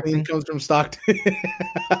 Nothing clean comes from Stockton.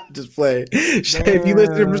 Just play. If you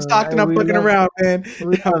listen from Stockton, I'm fucking around, man.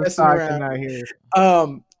 I'm messing around out here.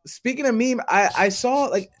 Speaking of meme, I saw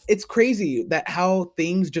like it's crazy that how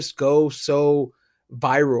things just go so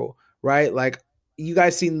viral, right? Like you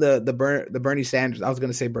guys seen the Bernie Sanders? I was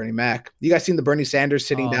gonna say Bernie Mac. You guys seen the Bernie Sanders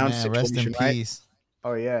sitting down situation? Rest in peace.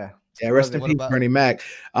 Oh yeah. Yeah, rest in peace, Bernie Mac.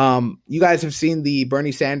 You guys have seen the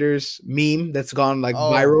Bernie Sanders meme that's gone like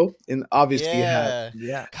viral, and obviously you have.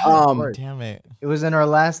 Yeah. Damn it! It was in our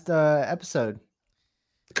last episode.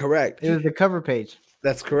 Correct. It was the cover page.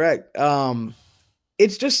 That's correct.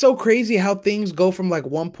 It's just so crazy how things go from like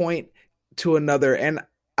one point to another, and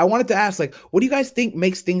I wanted to ask, like, what do you guys think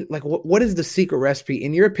makes things like what is the secret recipe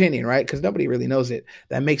in your opinion, right? Because nobody really knows it,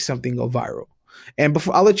 that makes something go viral. And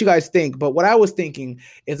before I'll let you guys think, but what I was thinking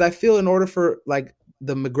is I feel in order for like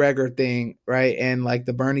the McGregor thing, right, and like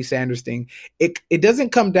the Bernie Sanders thing, it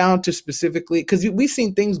doesn't come down to specifically because we've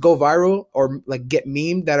seen things go viral or like get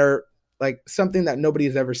memed that are like something that nobody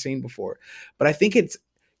has ever seen before. But I think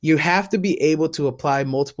you have to be able to apply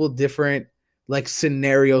multiple different like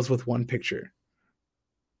scenarios with one picture,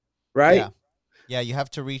 right? Yeah, you have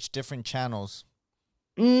to reach different channels.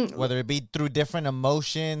 Whether it be through different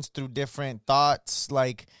emotions, through different thoughts,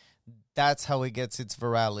 like that's how it gets its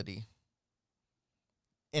virality,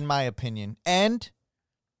 in my opinion. And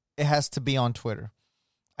it has to be on Twitter.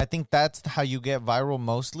 I think that's how you get viral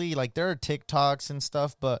mostly. Like there are TikToks and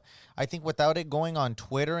stuff, but I think without it going on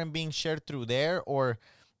Twitter and being shared through there, or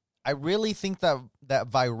I really think that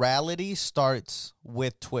virality starts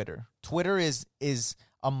with Twitter. Twitter is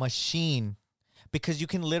a machine. Because you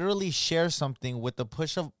can literally share something with the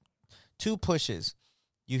push of 2 pushes.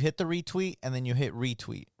 You hit the retweet and then you hit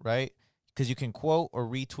retweet, right? Because you can quote or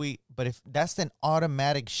retweet. But if that's an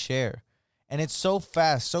automatic share. And it's so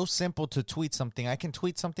fast, so simple to tweet something. I can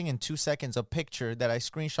tweet something in 2 seconds, a picture that I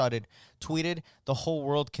screenshotted, tweeted, the whole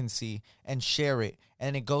world can see and share it.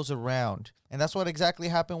 And it goes around. And that's what exactly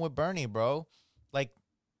happened with Bernie, bro. Like,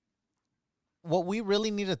 what we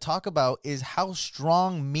really need to talk about is how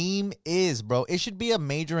strong meme is, bro. It should be a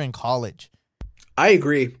major in college. I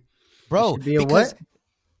agree. Bro, It should be a what?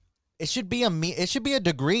 It should be a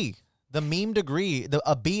degree. The meme degree,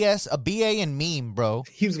 a BA in meme, bro.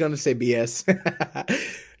 He was gonna say BS.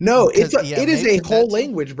 No, it is a whole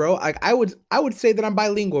language, bro. I would say that I'm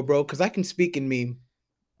bilingual, bro, because I can speak in meme.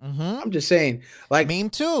 Mm-hmm. I'm just saying, like meme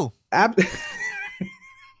too.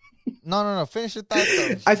 No. Finish your thought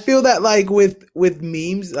though. I feel that like with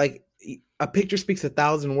memes, like a picture speaks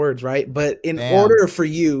 1,000 words, right? But in order for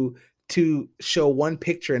you to show one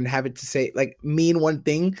picture and have it to say like mean one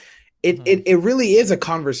thing, it really is a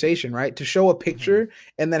conversation, right? To show a picture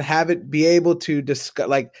and then have it be able to discuss,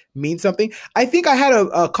 like mean something. I think I had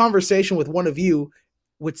a conversation with one of you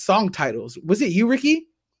with song titles. Was it you, Ricky?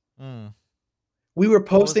 We were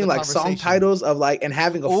posting like song titles of like and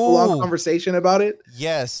having a full on conversation about it.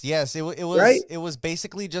 Yes. It was right? It was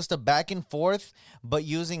basically just a back and forth, but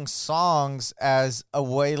using songs as a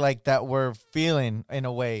way like that we're feeling in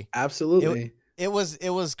a way. Absolutely. It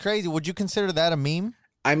was crazy. Would you consider that a meme?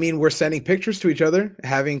 I mean, we're sending pictures to each other,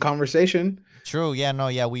 having conversation. True. Yeah. No.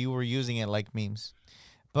 Yeah. We were using it like memes,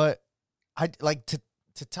 but I like to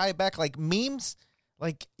tie it back like memes.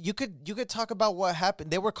 Like you could talk about what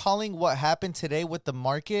happened. They were calling what happened today with the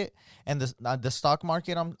market and the stock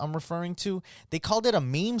market I'm referring to. They called it a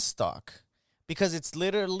meme stock because it's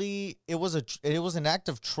literally it was an act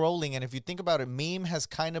of trolling. And if you think about it, meme has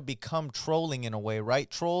kind of become trolling in a way, right?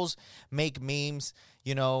 Trolls make memes.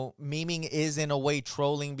 You know, memeing is in a way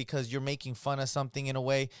trolling because you're making fun of something in a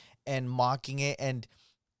way and mocking it, and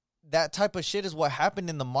that type of shit is what happened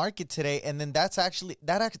in the market today. And then that's actually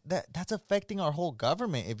that's affecting our whole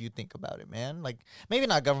government if you think about it, man. Like maybe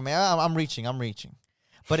not government. I'm reaching,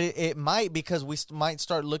 but it might, because we might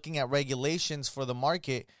start looking at regulations for the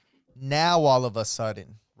market now all of a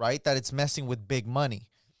sudden, right? That it's messing with big money,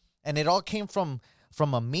 and it all came from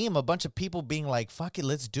a meme. A bunch of people being like, "Fuck it,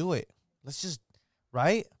 let's do it. Let's just."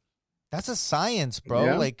 Right? That's a science, bro.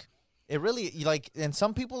 Yeah. Like it really and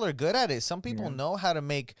some people are good at it. Some people know how to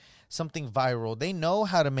make something viral. They know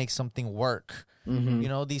how to make something work. You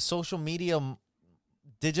know, these social media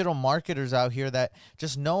digital marketers out here that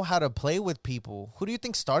just know how to play with people. Who do you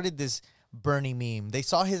think started this Bernie meme? They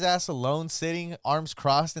saw his ass alone sitting, arms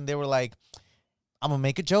crossed, and they were like, I'm gonna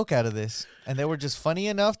make a joke out of this. And they were just funny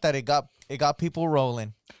enough that it got people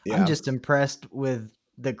rolling. Yeah. I'm just impressed with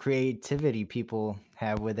the creativity people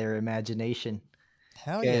have with their imagination.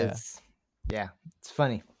 Hell yeah. Yeah, it's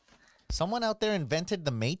funny. Someone out there invented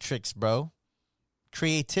the Matrix, bro.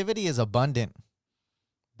 Creativity is abundant.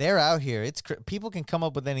 They're out here. People can come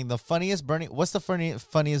up with anything. The funniest Bernie. What's the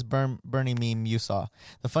funniest Bernie meme you saw?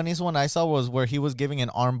 The funniest one I saw was where he was giving an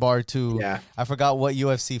armbar to. I forgot what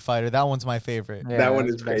UFC fighter. That one's my favorite. Yeah, that one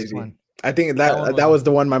is crazy. One. I think that was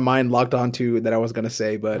the one my mind locked onto that I was gonna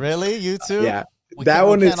say. But really, you too? Yeah. We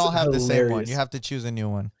can't all have the same one. You have to choose a new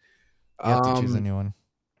one.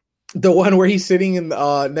 The one where he's sitting in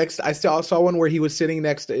next. I saw one where he was sitting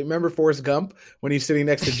next to. Remember Forrest Gump when he's sitting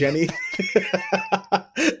next to Jenny?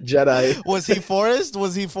 Jedi. Was he Forrest? Or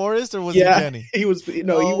was he Jenny? He was.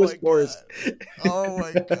 No, he was Forrest. Oh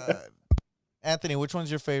my god, Anthony, which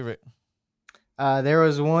one's your favorite? There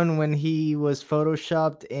was one when he was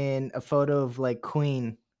photoshopped in a photo of like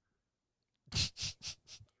Queen.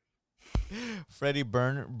 Freddie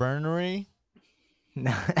Burnery?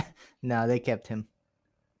 No, they kept him.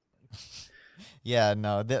 Yeah,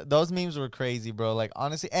 no, those memes were crazy, bro. Like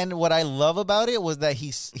honestly, and what I love about it was that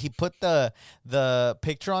he put the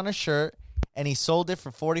picture on a shirt and he sold it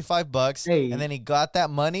for $45, and then he got that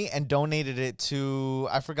money and donated it to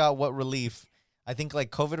I forgot what relief. I think like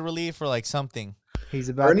COVID relief or like something. He's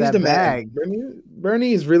about Bernie's that bag.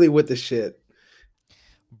 Bernie is really with the shit,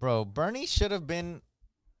 bro. Bernie should have been.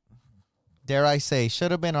 Dare I say, should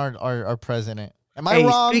have been our president. Am I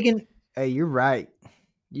wrong? You're right.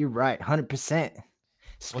 You're right, 100%.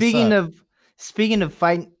 Speaking of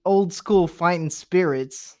fighting old school fighting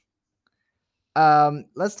spirits,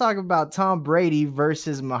 let's talk about Tom Brady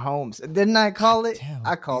versus Mahomes. Didn't I call it? Damn,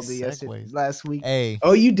 I called it last week. Hey.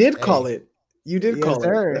 Oh, you did call it. You did call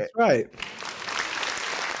it. That's right.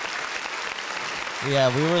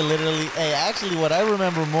 Yeah, we were literally. Hey, actually, what I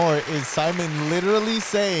remember more is Simon literally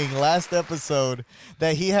saying last episode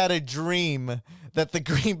that he had a dream that the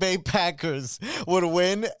Green Bay Packers would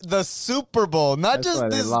win the Super Bowl. Not That's why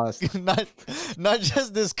they just lost. this, not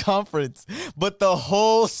just this conference, but the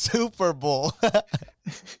whole Super Bowl.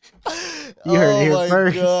 You heard it here oh my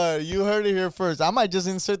first. God, you heard it here first. I might just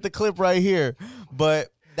insert the clip right here, but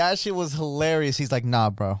that shit was hilarious. He's like, "Nah,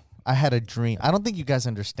 bro. I had a dream. I don't think you guys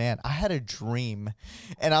understand. I had a dream."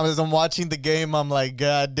 And I'm watching the game. I'm like,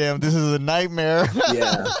 God damn, this is a nightmare.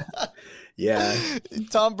 Yeah. Yeah.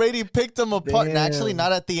 Tom Brady picked him apart. And actually, Damn.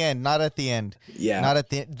 not at the end. Not at the end. Yeah. Not at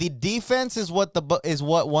the end. The defense is what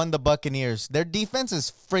won the Buccaneers. Their defense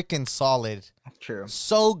is freaking solid. True.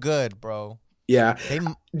 So good, bro. Yeah. They,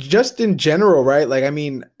 Just in general, right? Like, I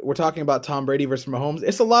mean, we're talking about Tom Brady versus Mahomes.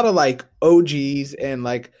 It's a lot of like OGs and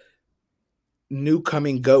like new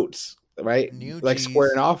coming goats, right? New Like Gs.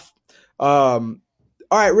 squaring off. All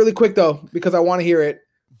right, really quick though, because I want to hear it.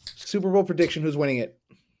 Super Bowl prediction: who's winning it?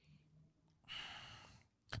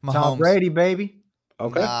 Mahomes. Tom Brady, baby.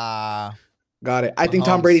 Okay, Nah. got it. I think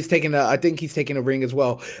Tom Mahomes. Brady's taking I think he's taking a ring as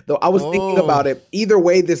well. Though I was thinking Oh. about it. Either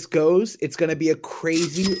way this goes, it's gonna be a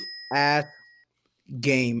crazy ass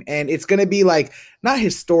game, and it's gonna be like not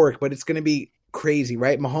historic, but it's gonna be crazy,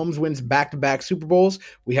 right? Mahomes wins back-to-back Super Bowls.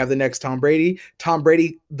 We have the next Tom Brady. Tom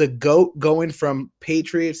Brady, the GOAT, going from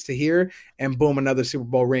Patriots to here, and boom, another Super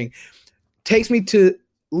Bowl ring. Takes me to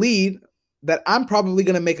lead that I'm probably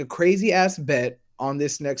going to make a crazy-ass bet on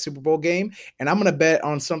this next Super Bowl game, and I'm going to bet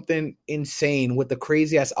on something insane with the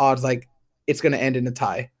crazy-ass odds, like it's going to end in a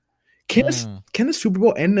tie. Can the Super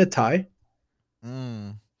Bowl end in a tie?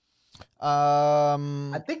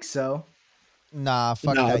 I think so. Nah,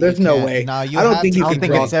 fuck No, that. there's You no can't. way. Nah, you I don't have think to you I can don't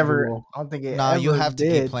think draw it's Super ever. Bowl. I don't think it. No, you ever have to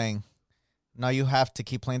did. keep playing. No, you have to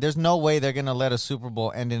keep playing. There's no way they're gonna let a Super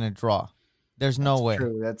Bowl end in a draw. There's no way.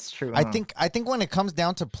 True. That's true. I think when it comes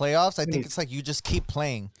down to playoffs, I think Wait. it's like you just keep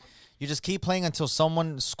playing. You just keep playing until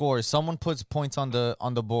someone scores. Someone puts points on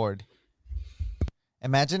the board.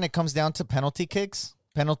 Imagine it comes down to penalty kicks,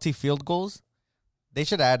 penalty field goals. They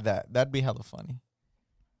should add that. That'd be hella funny.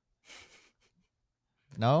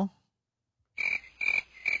 No?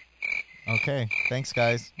 Okay. Thanks,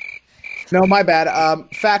 guys. No, my bad.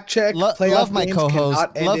 Fact check. Playoff Love my games co-host.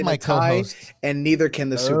 cannot end Love in my a tie, co-host. and neither can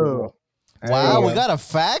the Super Oh. Bowl. Wow, you we go. got a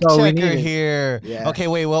fact So we checker need it. here. Yeah. Okay,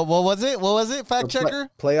 wait. What was it? What was it? Fact checker.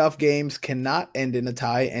 Playoff games cannot end in a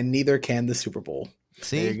tie, and neither can the Super Bowl.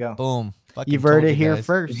 See, There you go. Boom. Fucking You've heard told it you here guys.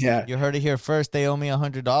 first. Yeah. You heard it here first. They owe me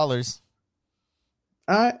 $100.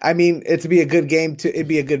 I mean, it'd be a good game it'd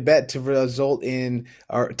be a good bet to result in,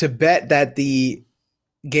 or to bet that the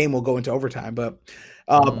game will go into overtime. But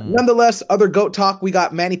nonetheless, other GOAT talk. We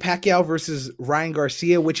got Manny Pacquiao versus Ryan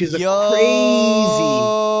Garcia, which is a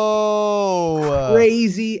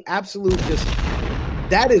crazy, absolute, just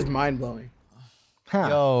that is mind blowing. Huh.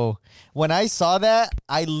 Yo, when I saw that,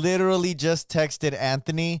 I literally just texted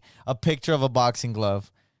Anthony a picture of a boxing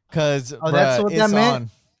glove. Cause that's what that it's meant? on.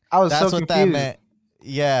 I was That's so what confused. that meant.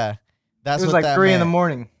 Yeah. That's It was what like that 3 in the meant.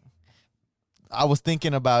 morning. I was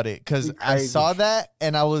thinking about it because You I crazy. saw that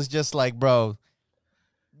and I was just like, bro,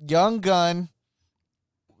 young gun,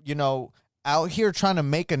 you know, out here trying to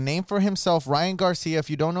make a name for himself. Ryan Garcia, if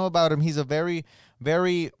you don't know about him, he's a very,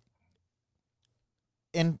 very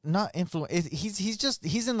not influence.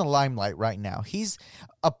 He's in the limelight right now. He's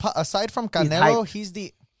aside from Canelo,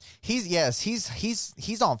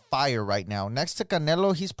 he's on fire right now. Next to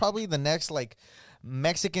Canelo, he's probably the next like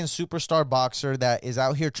Mexican superstar boxer that is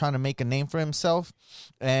out here trying to make a name for himself.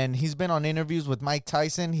 And he's been on interviews with Mike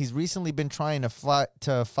Tyson. He's recently been trying to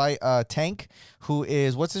fight Tank, who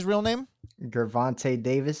is, what's his real name? Gervonta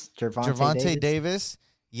Davis. Gervonta Davis.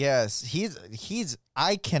 Yes, he's.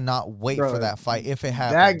 I cannot wait Bro, for that fight if it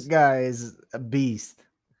happens. That guy is a beast.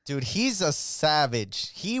 Dude, he's a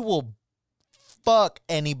savage. He will fuck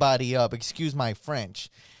anybody up. Excuse my French,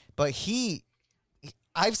 but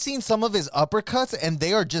I've seen some of his uppercuts and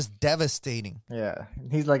they are just devastating. Yeah,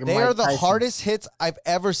 he's like a They Mike are the Tyson. hardest hits I've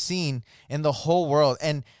ever seen in the whole world,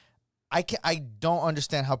 and I don't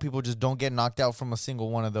understand how people just don't get knocked out from a single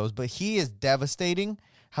one of those. But he is devastating.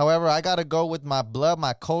 However, I got to go with my blood,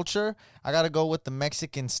 my culture. I got to go with the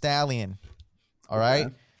Mexican stallion. All right?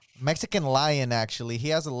 Okay. Mexican lion, actually. He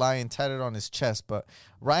has a lion tatted on his chest. But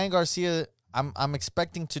Ryan Garcia, I'm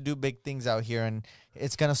expecting to do big things out here. And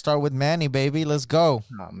it's going to start with Manny, baby. Let's go.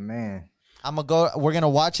 Oh man, We're going to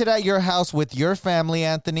watch it at your house with your family,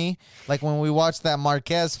 Anthony. Like when we watched that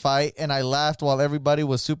Marquez fight and I laughed while everybody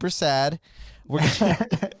was super sad. We're gonna,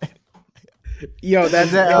 Yo, that's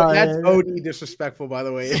Is that- OD disrespectful, by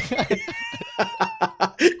the way.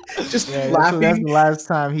 just Yeah, laughing. that's the last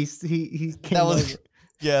time he came That was over.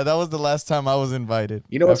 yeah, that was the last time I was invited.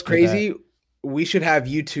 You know what's After crazy? We should have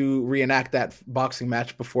you two reenact that boxing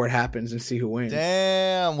match before it happens and see who wins. that.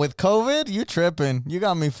 Damn, with COVID, you tripping. You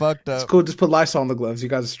got me fucked It's up. cool. Just put Lysol on the gloves. You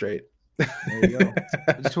guys are straight. There you go.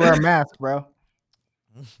 Just wear a mask, bro.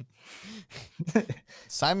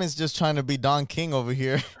 Simon's just trying to be Don King over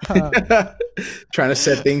here. Trying to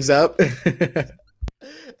set things up.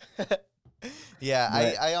 Yeah,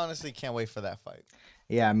 But- I honestly can't wait for that fight.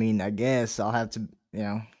 Yeah, I mean, I guess I'll have to,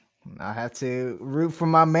 I have to root for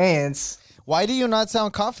my man's. Why do you not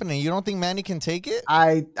sound confident? You don't think Manny can take it?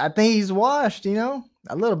 I think he's washed, a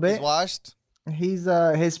little He's bit. washed. He's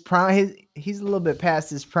his prime. He's a little bit past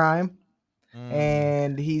his prime,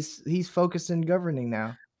 and he's focused in governing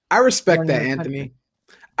now. I respect that, Running the Anthony. country.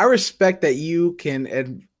 I respect that you can,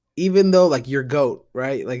 and even though like your GOAT,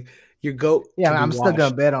 right? Like your GOAT. Yeah, can be I'm still gonna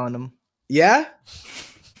washed. bet on him. Yeah.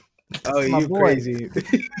 Oh, my you boy. crazy!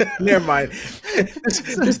 Never mind.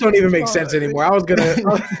 This don't even make sense anymore. I was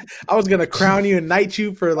gonna crown you and knight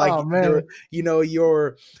you for like Oh, man.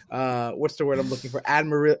 your what's the word I'm looking for?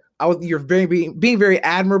 You're being very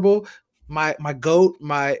admirable. My GOAT,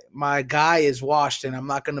 my guy is washed, and I'm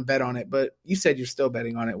not gonna bet on it. But you said you're still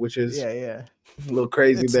betting on it, which is Yeah. a little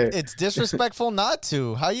crazy there. It's disrespectful not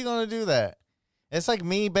to. How you gonna do that? It's like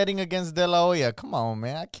me betting against De La Hoya. Come on,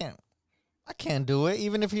 man. I can't do it.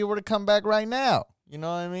 Even if he were to come back right now. You know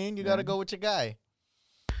what I mean? You got to go with your guy.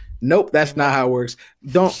 Nope, that's not how it works.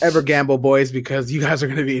 Don't ever gamble, boys, because you guys are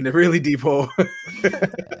gonna be in a really deep hole.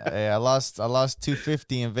 Hey, I lost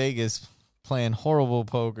 250 in Vegas playing horrible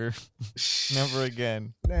poker. Never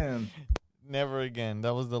again. Damn. Never again.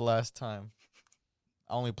 That was the last time.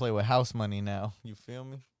 I only play with house money now. You feel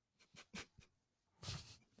me?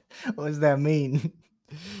 What does that mean?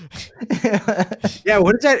 Yeah,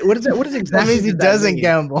 what is that? What is exactly? That means he does that doesn't mean?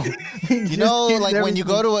 gamble. You know, like when you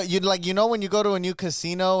go to when you go to a new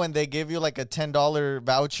casino and they give you like a $10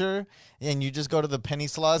 voucher and you just go to the penny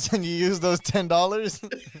slots and you use those $10.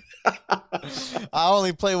 I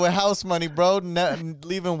only play with house money, bro.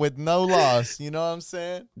 Leaving with no loss. You know what I'm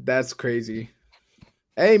saying? That's crazy.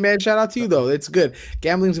 Hey man, shout out to you though. It's good.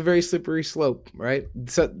 Gambling's a very slippery slope, right?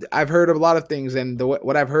 So I've heard of a lot of things, and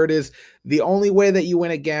what I've heard is the only way that you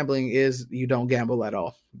win at gambling is you don't gamble at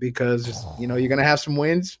all, because you're gonna have some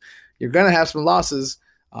wins, you're gonna have some losses.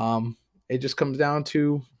 It just comes down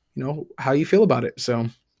to how you feel about it. So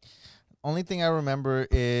Only thing I remember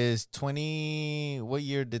is what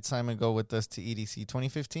year did Simon go with us to EDC?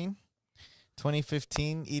 2015?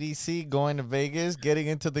 2015 EDC, going to Vegas, getting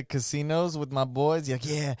into the casinos with my boys.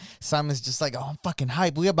 Yeah, Simon's just like, oh, I'm fucking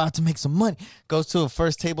hype. We about to make some money. Goes to a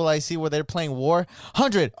first table I see where they're playing war.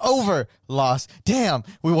 100 over, lost. Damn,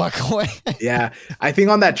 we walk away. yeah, I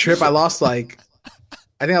think on that trip I lost like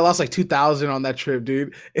 2,000 on that trip,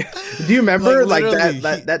 dude. Do you remember Like,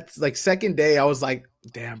 that's like second day? I was like,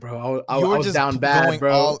 damn, bro, I You were was just down bad, going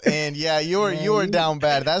bro. all in. Yeah, you were down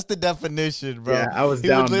bad. That's the definition, bro. Yeah, I was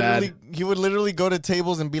down bad. He would literally go to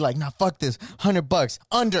tables and be like, "Nah, fuck this, $100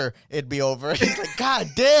 under, it'd be over." He's like, "God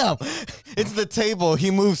damn, it's the table."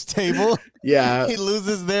 He moves table. Yeah, He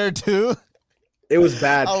loses there too. it was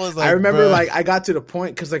bad. I was like, I remember bruh. like I got to the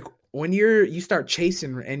point because like when you start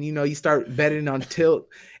chasing and you start betting on tilt,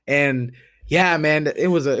 and yeah, man, it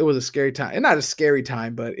was a scary time. And not a scary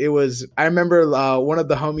time, but it was. I remember one of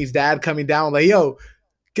the homies' dad coming down like, "Yo,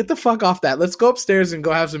 get the fuck off that. Let's go upstairs and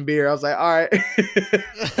go have some beer." I was like, "All right."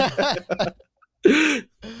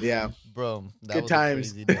 Yeah, Bro, that good was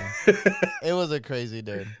times. a crazy day. It was a crazy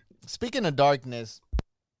day. Speaking of darkness,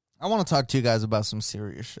 I want to talk to you guys about some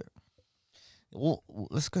serious shit. Well,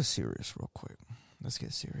 let's get serious real quick. Let's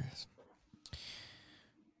get serious.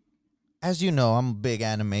 As you know, I'm a big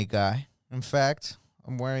anime guy. In fact,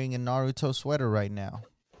 I'm wearing a Naruto sweater right now.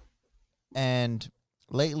 And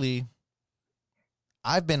lately,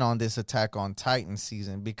 I've been on this Attack on Titan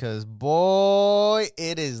season because, boy,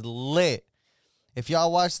 it is lit. If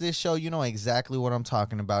y'all watch this show, you know exactly what I'm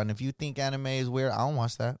talking about. And if you think anime is weird, I don't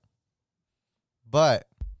watch that. But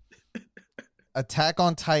Attack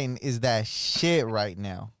on Titan is that shit right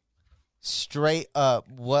now. Straight up.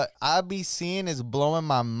 What I be seeing is blowing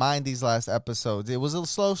my mind these last episodes. It was a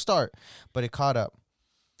slow start, but it caught up.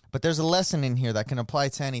 But there's a lesson in here that can apply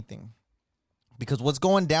to anything. Because what's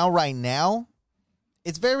going down right now,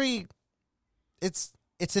 it's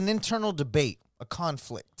an internal debate, a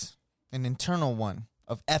conflict, an internal one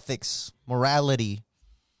of ethics, morality,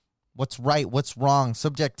 what's right, what's wrong,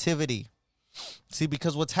 subjectivity. See,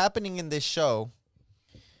 because what's happening in this show,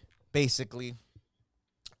 basically,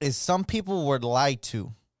 is some people were lied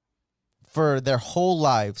to for their whole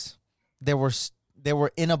lives. They they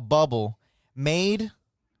were in a bubble made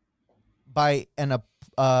by an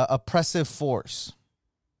oppressive force.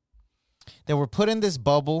 They were put in this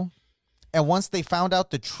bubble, and once they found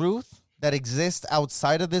out the truth that exists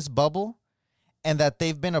outside of this bubble and that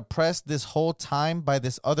they've been oppressed this whole time by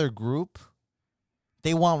this other group,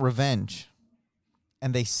 they want revenge,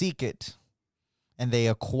 and they seek it, and they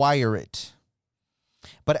acquire it.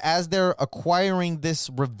 But as they're acquiring this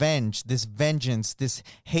revenge, this vengeance, this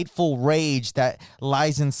hateful rage that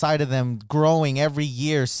lies inside of them, growing every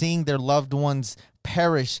year, seeing their loved ones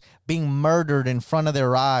perish, being murdered in front of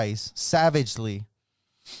their eyes, savagely.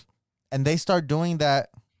 And they start doing that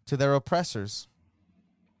to their oppressors.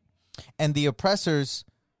 And the oppressors,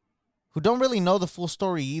 who don't really know the full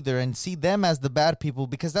story either and see them as the bad people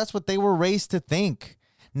because that's what they were raised to think,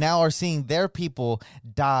 now are seeing their people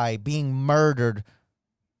die, being murdered.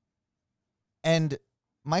 And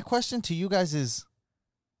my question to you guys is,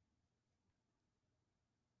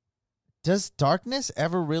 does darkness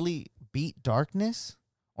ever really beat darkness?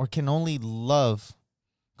 Or can only love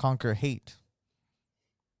conquer hate?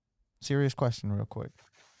 Serious question real quick.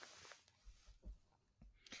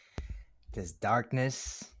 Does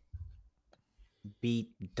darkness beat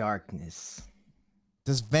darkness?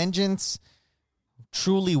 Does vengeance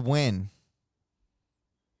truly win?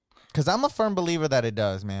 Because I'm a firm believer that it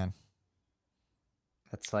does, man.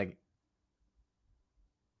 That's like,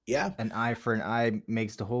 yeah, an eye for an eye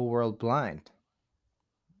makes the whole world blind.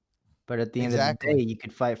 But at the end of the Exactly. day, you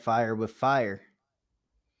could fight fire with fire.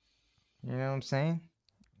 You know what I'm saying?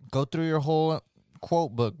 Go through your whole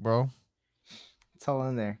quote book, bro. It's all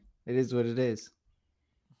in there. It is what it is.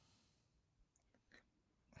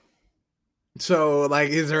 So, like,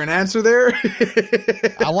 is there an answer there?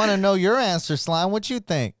 I want to know your answer, Slime. What you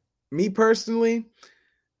think? Me personally,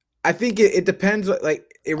 I think it depends.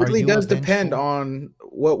 Like, it really you does depend vengeful? on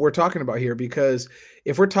what we're talking about here. Because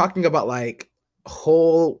if we're talking about like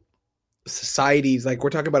whole societies, like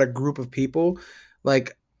we're talking about a group of people,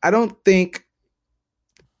 like I don't think,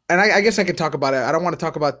 and I guess I can talk about it. I don't want to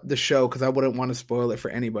talk about the show because I wouldn't want to spoil it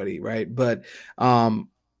for anybody, right? But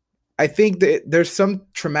I think that there's some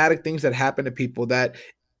traumatic things that happen to people that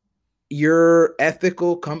your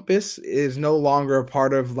ethical compass is no longer a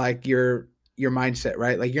part of like your mindset,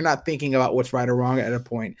 right? Like you're not thinking about what's right or wrong at a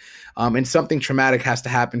point. And something traumatic has to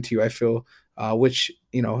happen to you, I feel, which,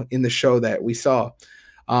 you know, in the show that we saw.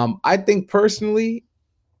 I think personally,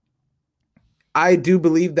 I do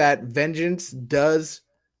believe that vengeance does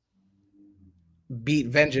beat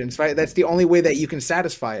vengeance, right? That's the only way that you can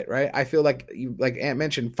satisfy it, right? I feel like like Ant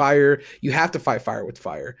mentioned, fire, you have to fight fire with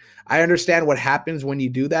fire. I understand what happens when you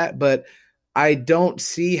do that, but I don't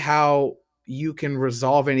see how you can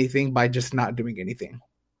resolve anything by just not doing anything.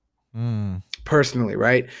 Personally,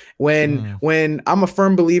 right? When I'm a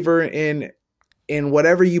firm believer in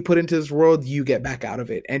whatever you put into this world, you get back out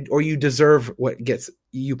of it, or you deserve what gets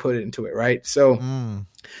you put into it, right? So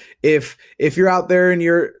if you're out there and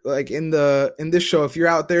you're like in this show, if you're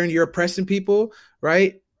out there and you're oppressing people,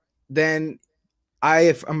 right, then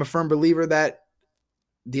I'm a firm believer that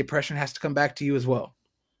the oppression has to come back to you as well.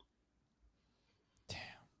 Damn.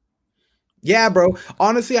 Yeah, bro.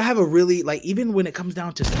 Honestly, I have a really, like, even when it comes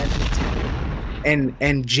down to sentencing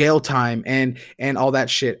and jail time and all that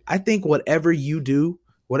shit, I think whatever you do,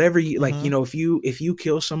 whatever you like, you know, if you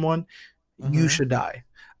kill someone, you should die.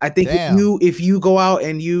 I think if you go out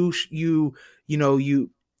and you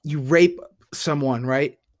rape someone,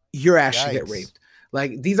 right, your ass should get raped.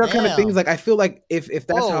 Like, these are kind of things, like, I feel like if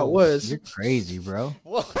that's how it was. You're crazy, bro.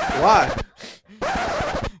 Why?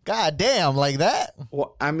 God damn, like that?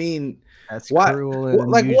 Well, I mean, that's cruel and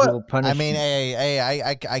like unusual what? punishment. I mean, hey,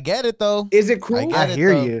 I get it though. Is it cruel? I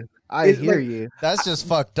hear you. I hear you. That's just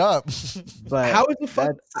fucked up. But how is it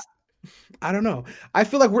fucked? I don't know. I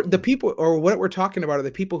feel like the people, or what we're talking about, are the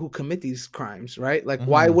people who commit these crimes, right? Like,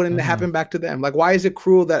 why wouldn't it happen back to them? Like, why is it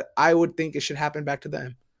cruel that I would think it should happen back to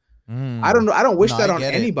them? I don't know. I don't wish that on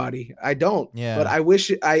anybody. I don't. Yeah. But I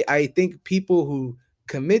wish. I think people who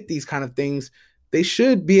commit these kind of things, they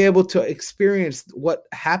should be able to experience what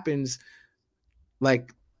happens,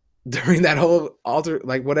 like, during that whole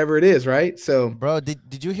like whatever it is, right? So, bro,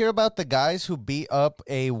 did you hear about the guys who beat up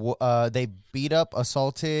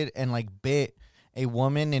assaulted and like bit a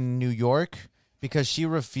woman in New York because she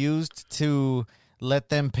refused to let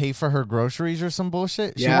them pay for her groceries or some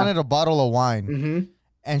bullshit? She wanted a bottle of wine,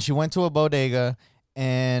 and she went to a bodega,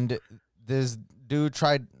 and this dude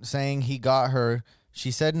tried saying he got her.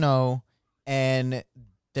 She said no, and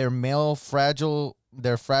their fragile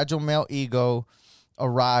male ego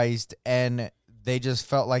arised, and they just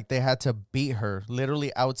felt like they had to beat her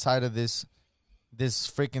literally outside of this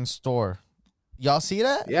freaking store. Y'all see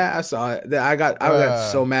that? Yeah, I saw it. I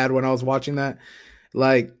got so mad when I was watching that.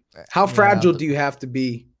 Like, how fragile do you have to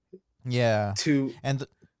be? Yeah.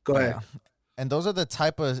 Go ahead. And those are the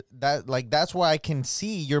type of that, like, that's why I can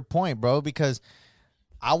see your point, bro, because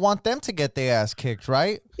I want them to get their ass kicked,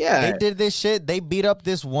 right? Yeah. They did this shit. They beat up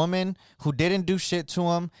this woman who didn't do shit to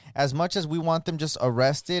them. As much as we want them just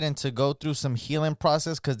arrested and to go through some healing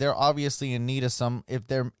process, because they're obviously in need of some, if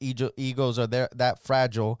their egos are that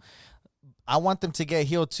fragile, I want them to get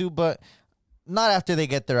healed too, but not after they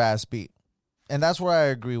get their ass beat. And that's where I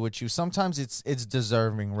agree with you. Sometimes it's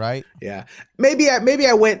deserving, right? Yeah. Maybe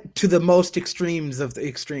I went to the most extremes of the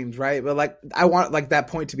extremes, right? But like, I want like that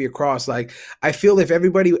point to be across. Like, I feel if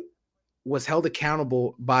everybody was held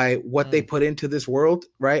accountable by what they put into this world,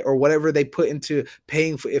 right? Or whatever they put into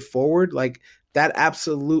paying for it forward, like that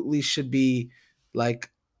absolutely should be like,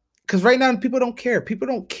 because right now people don't care. People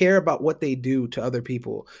don't care about what they do to other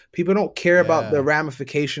people. People don't care about the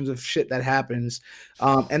ramifications of shit that happens.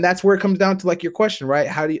 And that's where it comes down to like your question, right?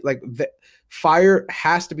 How do you like fire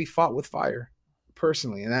has to be fought with fire,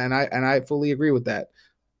 personally, and I fully agree with that.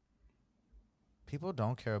 People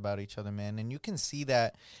don't care about each other, man, and you can see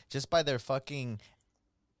that just by their fucking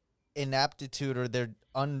inaptitude or their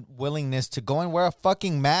unwillingness to go and wear a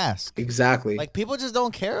fucking mask. Exactly. Like, people just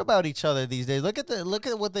don't care about each other these days. Look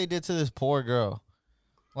at what they did to this poor girl.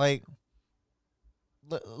 Like,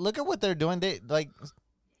 look at what they're doing. They like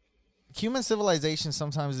human civilization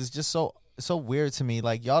sometimes is just so weird to me.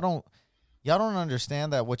 Like, y'all don't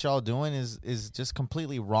understand that what y'all doing is just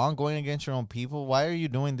completely wrong, going against your own people. Why are you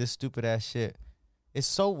doing this stupid ass shit? It's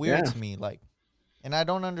so weird to me. Like, and I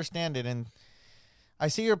don't understand it. And I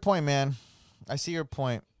see your point, man. I see your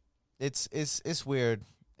point. It's weird.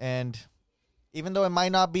 And even though it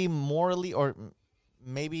might not be morally or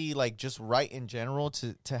maybe like just right in general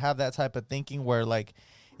to have that type of thinking where like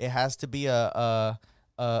it has to be a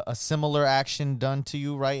similar action done to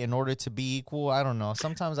you, right, in order to be equal. I don't know.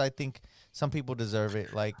 Sometimes I think some people deserve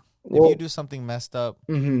it. Like, if you do something messed up,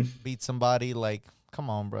 beat somebody, like, come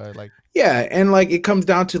on, bro. Like, yeah, and like it comes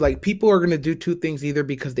down to like people are gonna do two things, either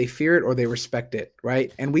because they fear it or they respect it,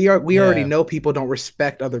 right? And we already know people don't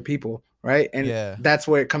respect other people, right? And that's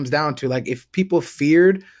where it comes down to. Like, if people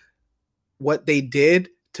feared what they did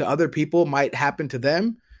to other people might happen to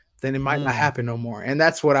them, then it might not happen no more. And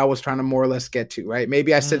that's what I was trying to more or less get to, right?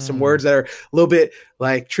 Maybe I said some words that are a little bit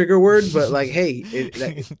like trigger words, but like, hey,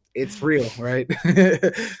 it's real, right?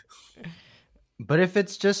 But if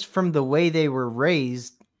it's just from the way they were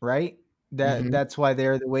raised, right? That's why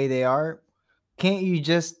they're the way they are. Can't you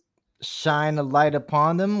just shine a light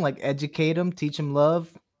upon them, like educate them, teach them love?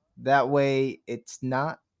 That way it's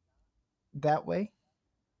not that way.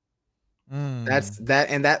 That's that,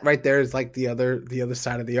 and that right there is like the other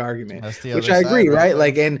side of the argument, which I agree, right?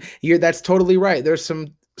 Like, and that's totally right. There's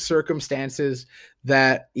some circumstances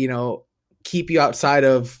that, you know, keep you outside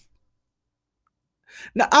of.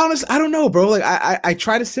 Now, honest, I don't know, bro. Like, I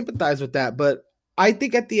try to sympathize with that, but I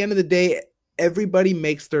think at the end of the day, everybody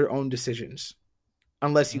makes their own decisions,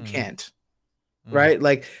 unless you can't, right?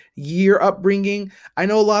 Like, your upbringing. I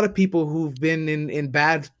know a lot of people who've been in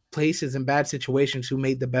bad places and bad situations who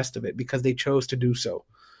made the best of it because they chose to do so,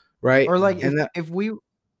 right? Or like, if we were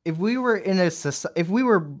if we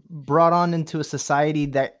were brought on into a society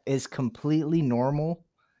that is completely normal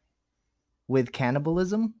with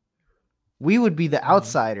cannibalism, we would be the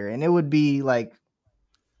outsider, and it would be like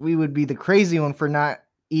we would be the crazy one for not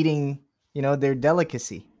eating, you know, their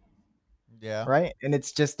delicacy. Yeah. Right? And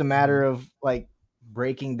it's just a matter of like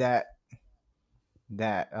breaking that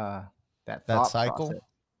cycle. Process.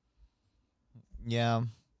 Yeah.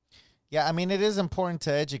 Yeah, I mean, it is important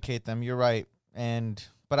to educate them. You're right.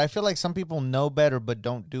 But I feel like some people know better but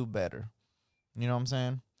don't do better. You know what I'm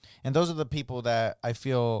saying? And those are the people that I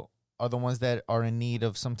feel are the ones that are in need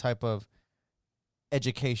of some type of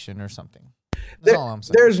education or something. That's all I'm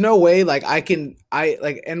saying. There's no way like and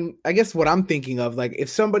I guess what I'm thinking of, like, if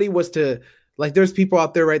somebody was to, like, there's people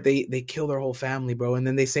out there, right? They kill their whole family, bro, and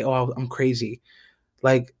then they say, "Oh, I'm crazy."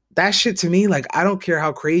 Like, that shit to me, like, I don't care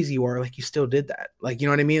how crazy you are, like, you still did that. Like, you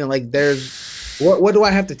know what I mean? And like, there's what do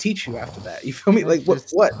I have to teach you after that? You feel me? Like,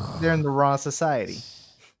 what? They're in the wrong society.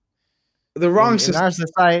 The wrong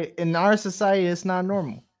society. In our society, it's not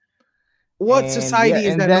normal. What society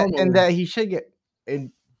is that normal? And that he should get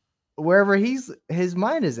wherever his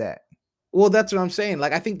mind is at. Well, that's what I'm saying.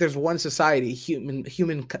 Like, I think there's one society,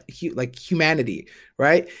 like humanity,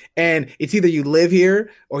 right? And it's either you live here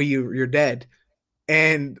or you're dead.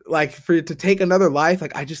 And like, for it to take another life,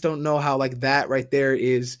 like, I just don't know how, like, that right there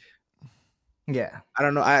is Yeah. I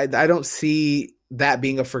don't know. I don't see that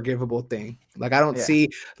being a forgivable thing. Like, I don't see,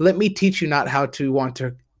 let me teach you not how to want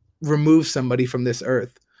to remove somebody from this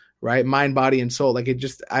earth, right? Mind, body, and soul. Like, it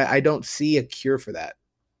just, I don't see a cure for that,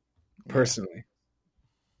 personally.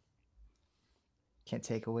 Can't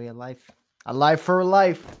take away a life. A life for a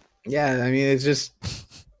life. Yeah, I mean, it's just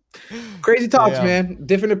crazy talks, man.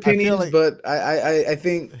 Different opinions, but I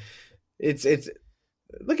think it's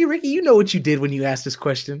look at Ricky. You know what you did when you asked this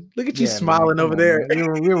question. Look at you smiling over there.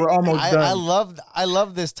 We were almost done. I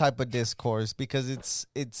love this type of discourse because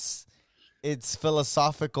it's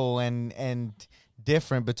philosophical and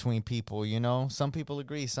different between people. You know, some people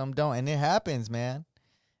agree, some don't, and it happens, man.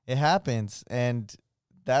 It happens, and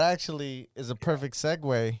that actually is a perfect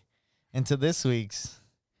segue into this week's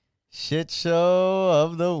shit show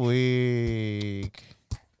of the week.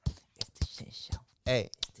 It's the shit show. Hey,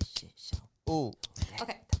 It's the shit show. ooh.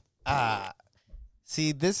 Okay.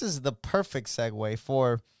 See, this is the perfect segue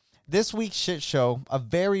for this week's shit show. A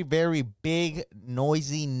very, very big,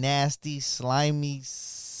 noisy, nasty, slimy,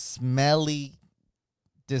 smelly,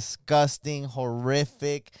 disgusting,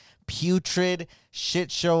 horrific, putrid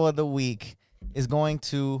shit show of the week is going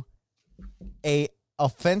to a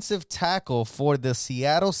offensive tackle for the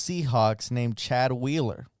Seattle Seahawks named Chad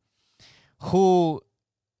Wheeler, who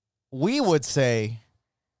we would say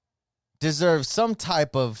deserves some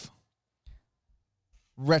type of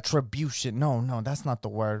retribution. No, that's not the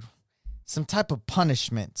word. Some type of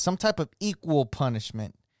punishment, some type of equal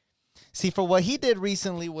punishment. See, for what he did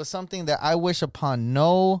recently was something that I wish upon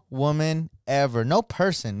no woman ever, no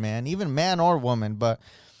person, man, even man or woman. But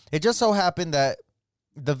it just so happened that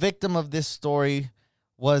the victim of this story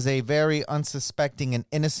was a very unsuspecting and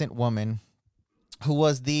innocent woman who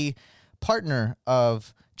was the partner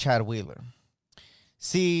of Chad Wheeler.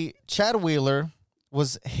 See, Chad Wheeler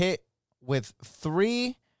was hit with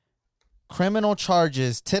 3 criminal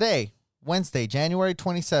charges today, Wednesday, January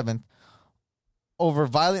 27th, over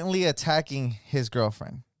violently attacking his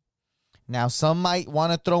girlfriend. Now, some might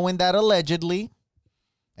want to throw in that allegedly,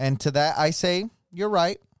 and to that I say, you're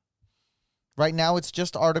right. Right now, it's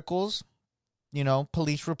just articles,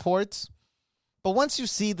 police reports. But once you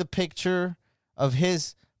see the picture of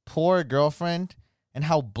his poor girlfriend and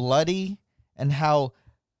how bloody and how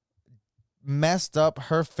messed up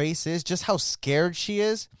her face is, just how scared she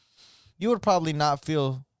is, you would probably not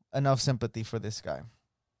feel enough sympathy for this guy.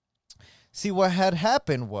 See, what had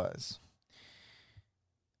happened was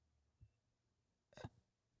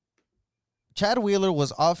Chad Wheeler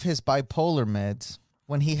was off his bipolar meds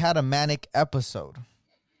when he had a manic episode.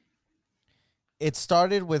 It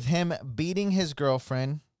started with him beating his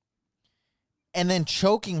girlfriend and then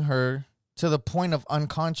choking her to the point of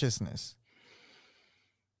unconsciousness.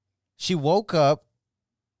 She woke up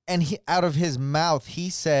and out of his mouth, he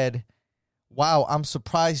said, "Wow, I'm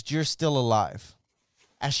surprised you're still alive."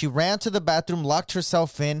 As she ran to the bathroom, locked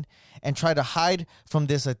herself in, and tried to hide from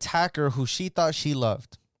this attacker who she thought she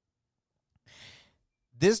loved.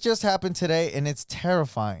 This just happened today, and it's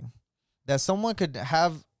terrifying that someone could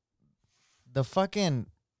have the fucking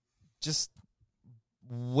just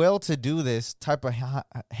will to do this type of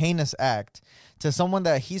heinous act to someone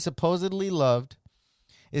that he supposedly loved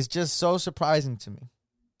is just so surprising to me.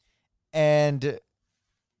 And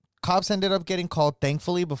cops ended up getting called,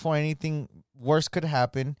 thankfully, before anything worse could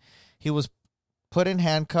happen. He was put in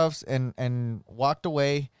handcuffs and walked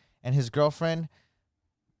away, and his girlfriend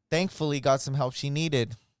thankfully got some help she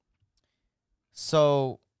needed.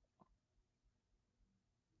 So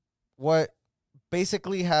what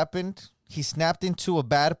basically happened, he snapped into a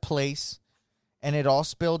bad place and it all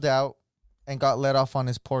spilled out and got let off on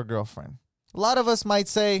his poor girlfriend. A lot of us might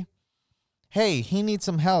say, hey, he needs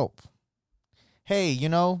some help. Hey,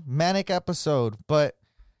 manic episode. But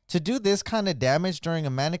to do this kind of damage during a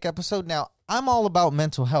manic episode, now, I'm all about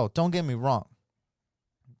mental health. Don't get me wrong.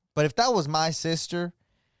 But if that was my sister,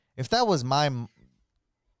 if that was my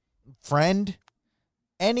friend,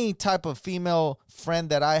 any type of female friend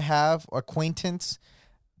that I have, or acquaintance,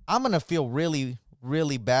 I'm going to feel really,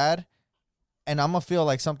 really bad. And I'm going to feel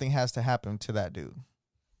like something has to happen to that dude.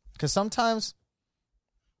 Because sometimes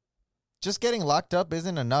just getting locked up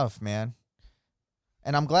isn't enough, man.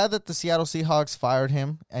 And I'm glad that the Seattle Seahawks fired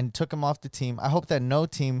him and took him off the team. I hope that no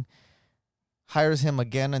team hires him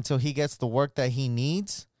again until he gets the work that he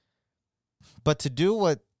needs. But to do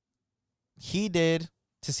what he did,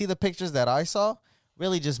 to see the pictures that I saw,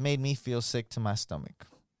 really just made me feel sick to my stomach.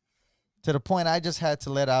 To the point I just had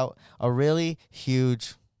to let out a really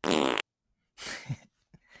huge...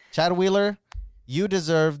 Chad Wheeler, you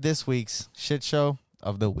deserve this week's shit show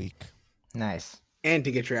of the week. Nice. And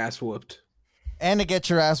to get your ass whooped. And to get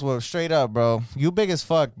your ass whooped straight up, bro. You big as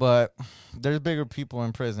fuck, but there's bigger people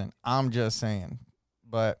in prison. I'm just saying.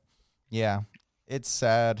 But yeah, it's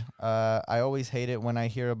sad. I always hate it when I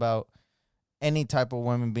hear about any type of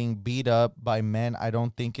women being beat up by men. I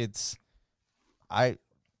don't think it's I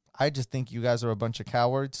just think you guys are a bunch of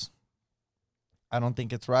cowards. I don't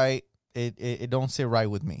think it's right. It don't sit right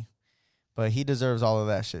with me. But he deserves all of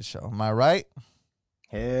that shit show. Am I right?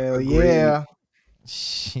 Hell Agreed. yeah.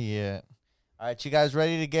 Shit. All right, you guys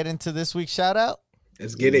ready to get into this week's shout out?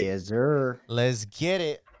 Let's get it. Yes, sir. Let's get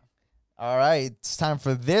it. All right, it's time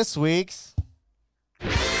for this week's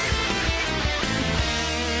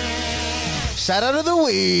shout out of the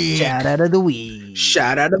week. Shout out of the week.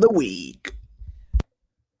 Shout out of the week.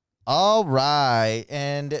 All right,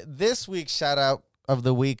 and this week's shout out of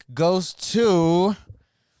the week goes to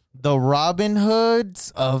the Robin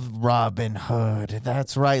Hoods of Robin Hood.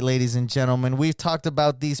 That's right, ladies and gentlemen. We've talked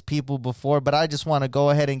about these people before, but I just want to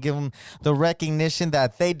go ahead and give them the recognition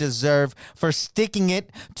that they deserve for sticking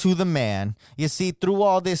it to the man. You see, through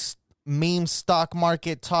all this meme stock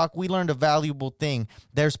market talk, we learned a valuable thing.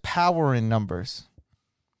 There's power in numbers.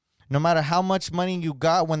 No matter how much money you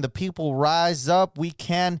got, when the people rise up, we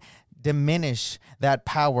can diminish that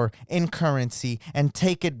power in currency and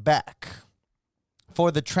take it back. For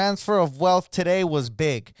the transfer of wealth today was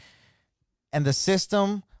big, and the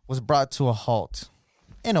system was brought to a halt.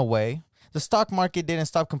 In a way, the stock market didn't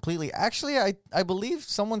stop completely. Actually, I believe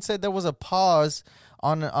someone said there was a pause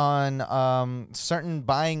on certain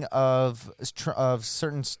buying of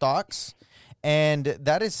certain stocks, and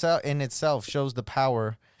that is in itself shows the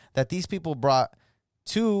power that these people brought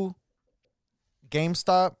to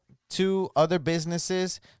GameStop, to other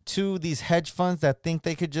businesses, to these hedge funds that think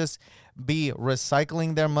they could just be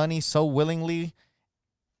recycling their money so willingly,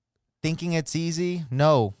 thinking it's easy.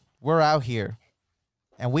 No, we're out here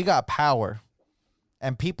and we got power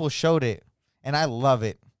and people showed it. And I love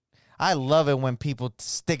it. I love it when people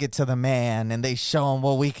stick it to the man and they show him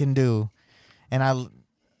what we can do. And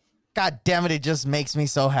God damn it, it just makes me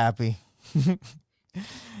so happy.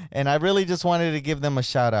 And I really just wanted to give them a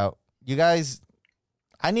shout out. You guys,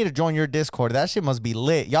 I need to join your Discord. That shit must be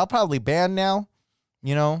lit. Y'all probably banned now.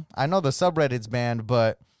 You know, I know the subreddit's banned,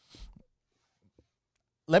 but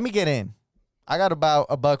let me get in. I got about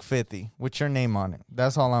 $1.50 with your name on it.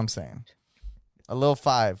 That's all I'm saying. A little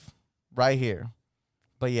 $5 right here.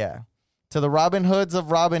 But yeah, to the Robin Hoods of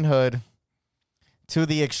Robin Hood, to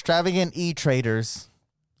the extravagant E-traders,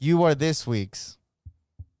 you are this week's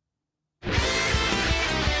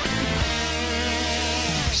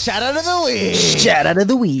shout out of the week. Shout out of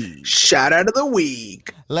the week. Shout out of the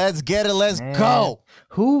week. Let's get it. Let's Man. go.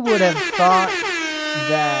 Who would have thought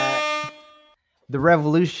that the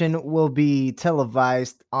revolution will be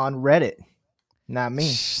televised on Reddit? Not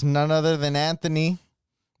me. None other than Anthony,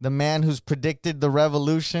 the man who's predicted the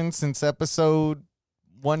revolution since episode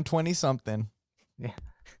 120 something.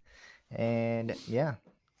 And yeah.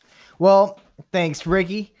 Well, thanks,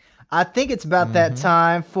 Ricky. I think it's about that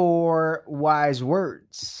time for wise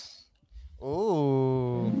words.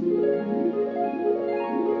 Ooh.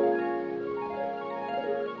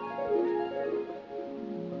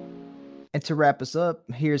 And to wrap us up,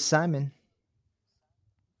 here's Simon.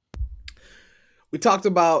 We talked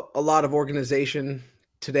about a lot of organization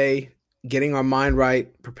today, getting our mind right,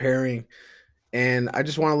 preparing. And I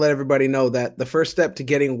just want to let everybody know that the first step to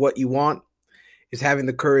getting what you want is having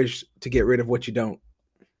the courage to get rid of what you don't.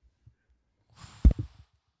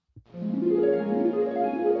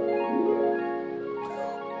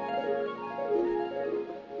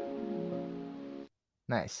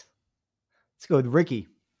 Nice. Let's go with Ricky.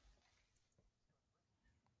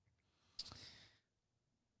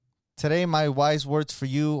 Today, my wise words for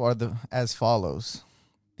you are as follows.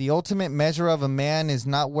 The ultimate measure of a man is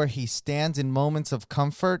not where he stands in moments of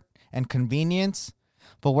comfort and convenience,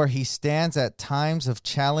 but where he stands at times of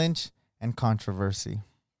challenge and controversy.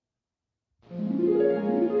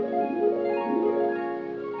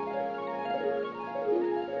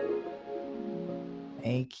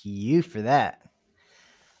 Thank you for that.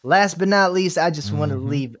 Last but not least, I just want to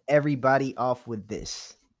leave everybody off with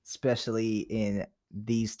this, especially in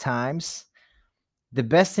these times. The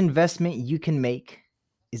best investment you can make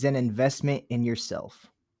is an investment in yourself.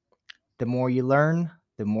 The more you learn,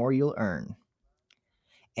 the more you'll earn.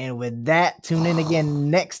 And with that, tune in again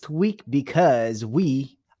next week because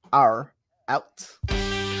we are out.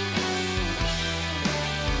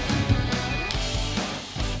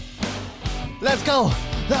 Let's go.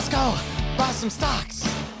 Let's go. Buy some stocks.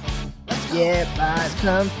 Let's go. Yeah, buy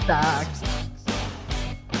some stocks.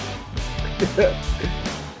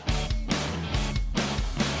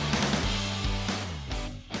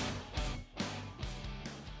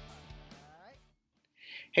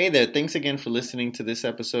 Hey there, thanks again for listening to this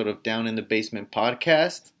episode of Down in the Basement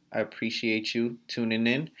podcast. I appreciate you tuning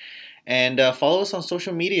in. And follow us on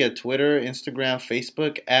social media, Twitter, Instagram,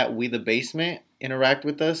 Facebook, at We The Basement. Interact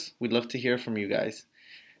with us. We'd love to hear from you guys.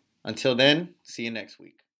 Until then, see you next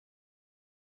week.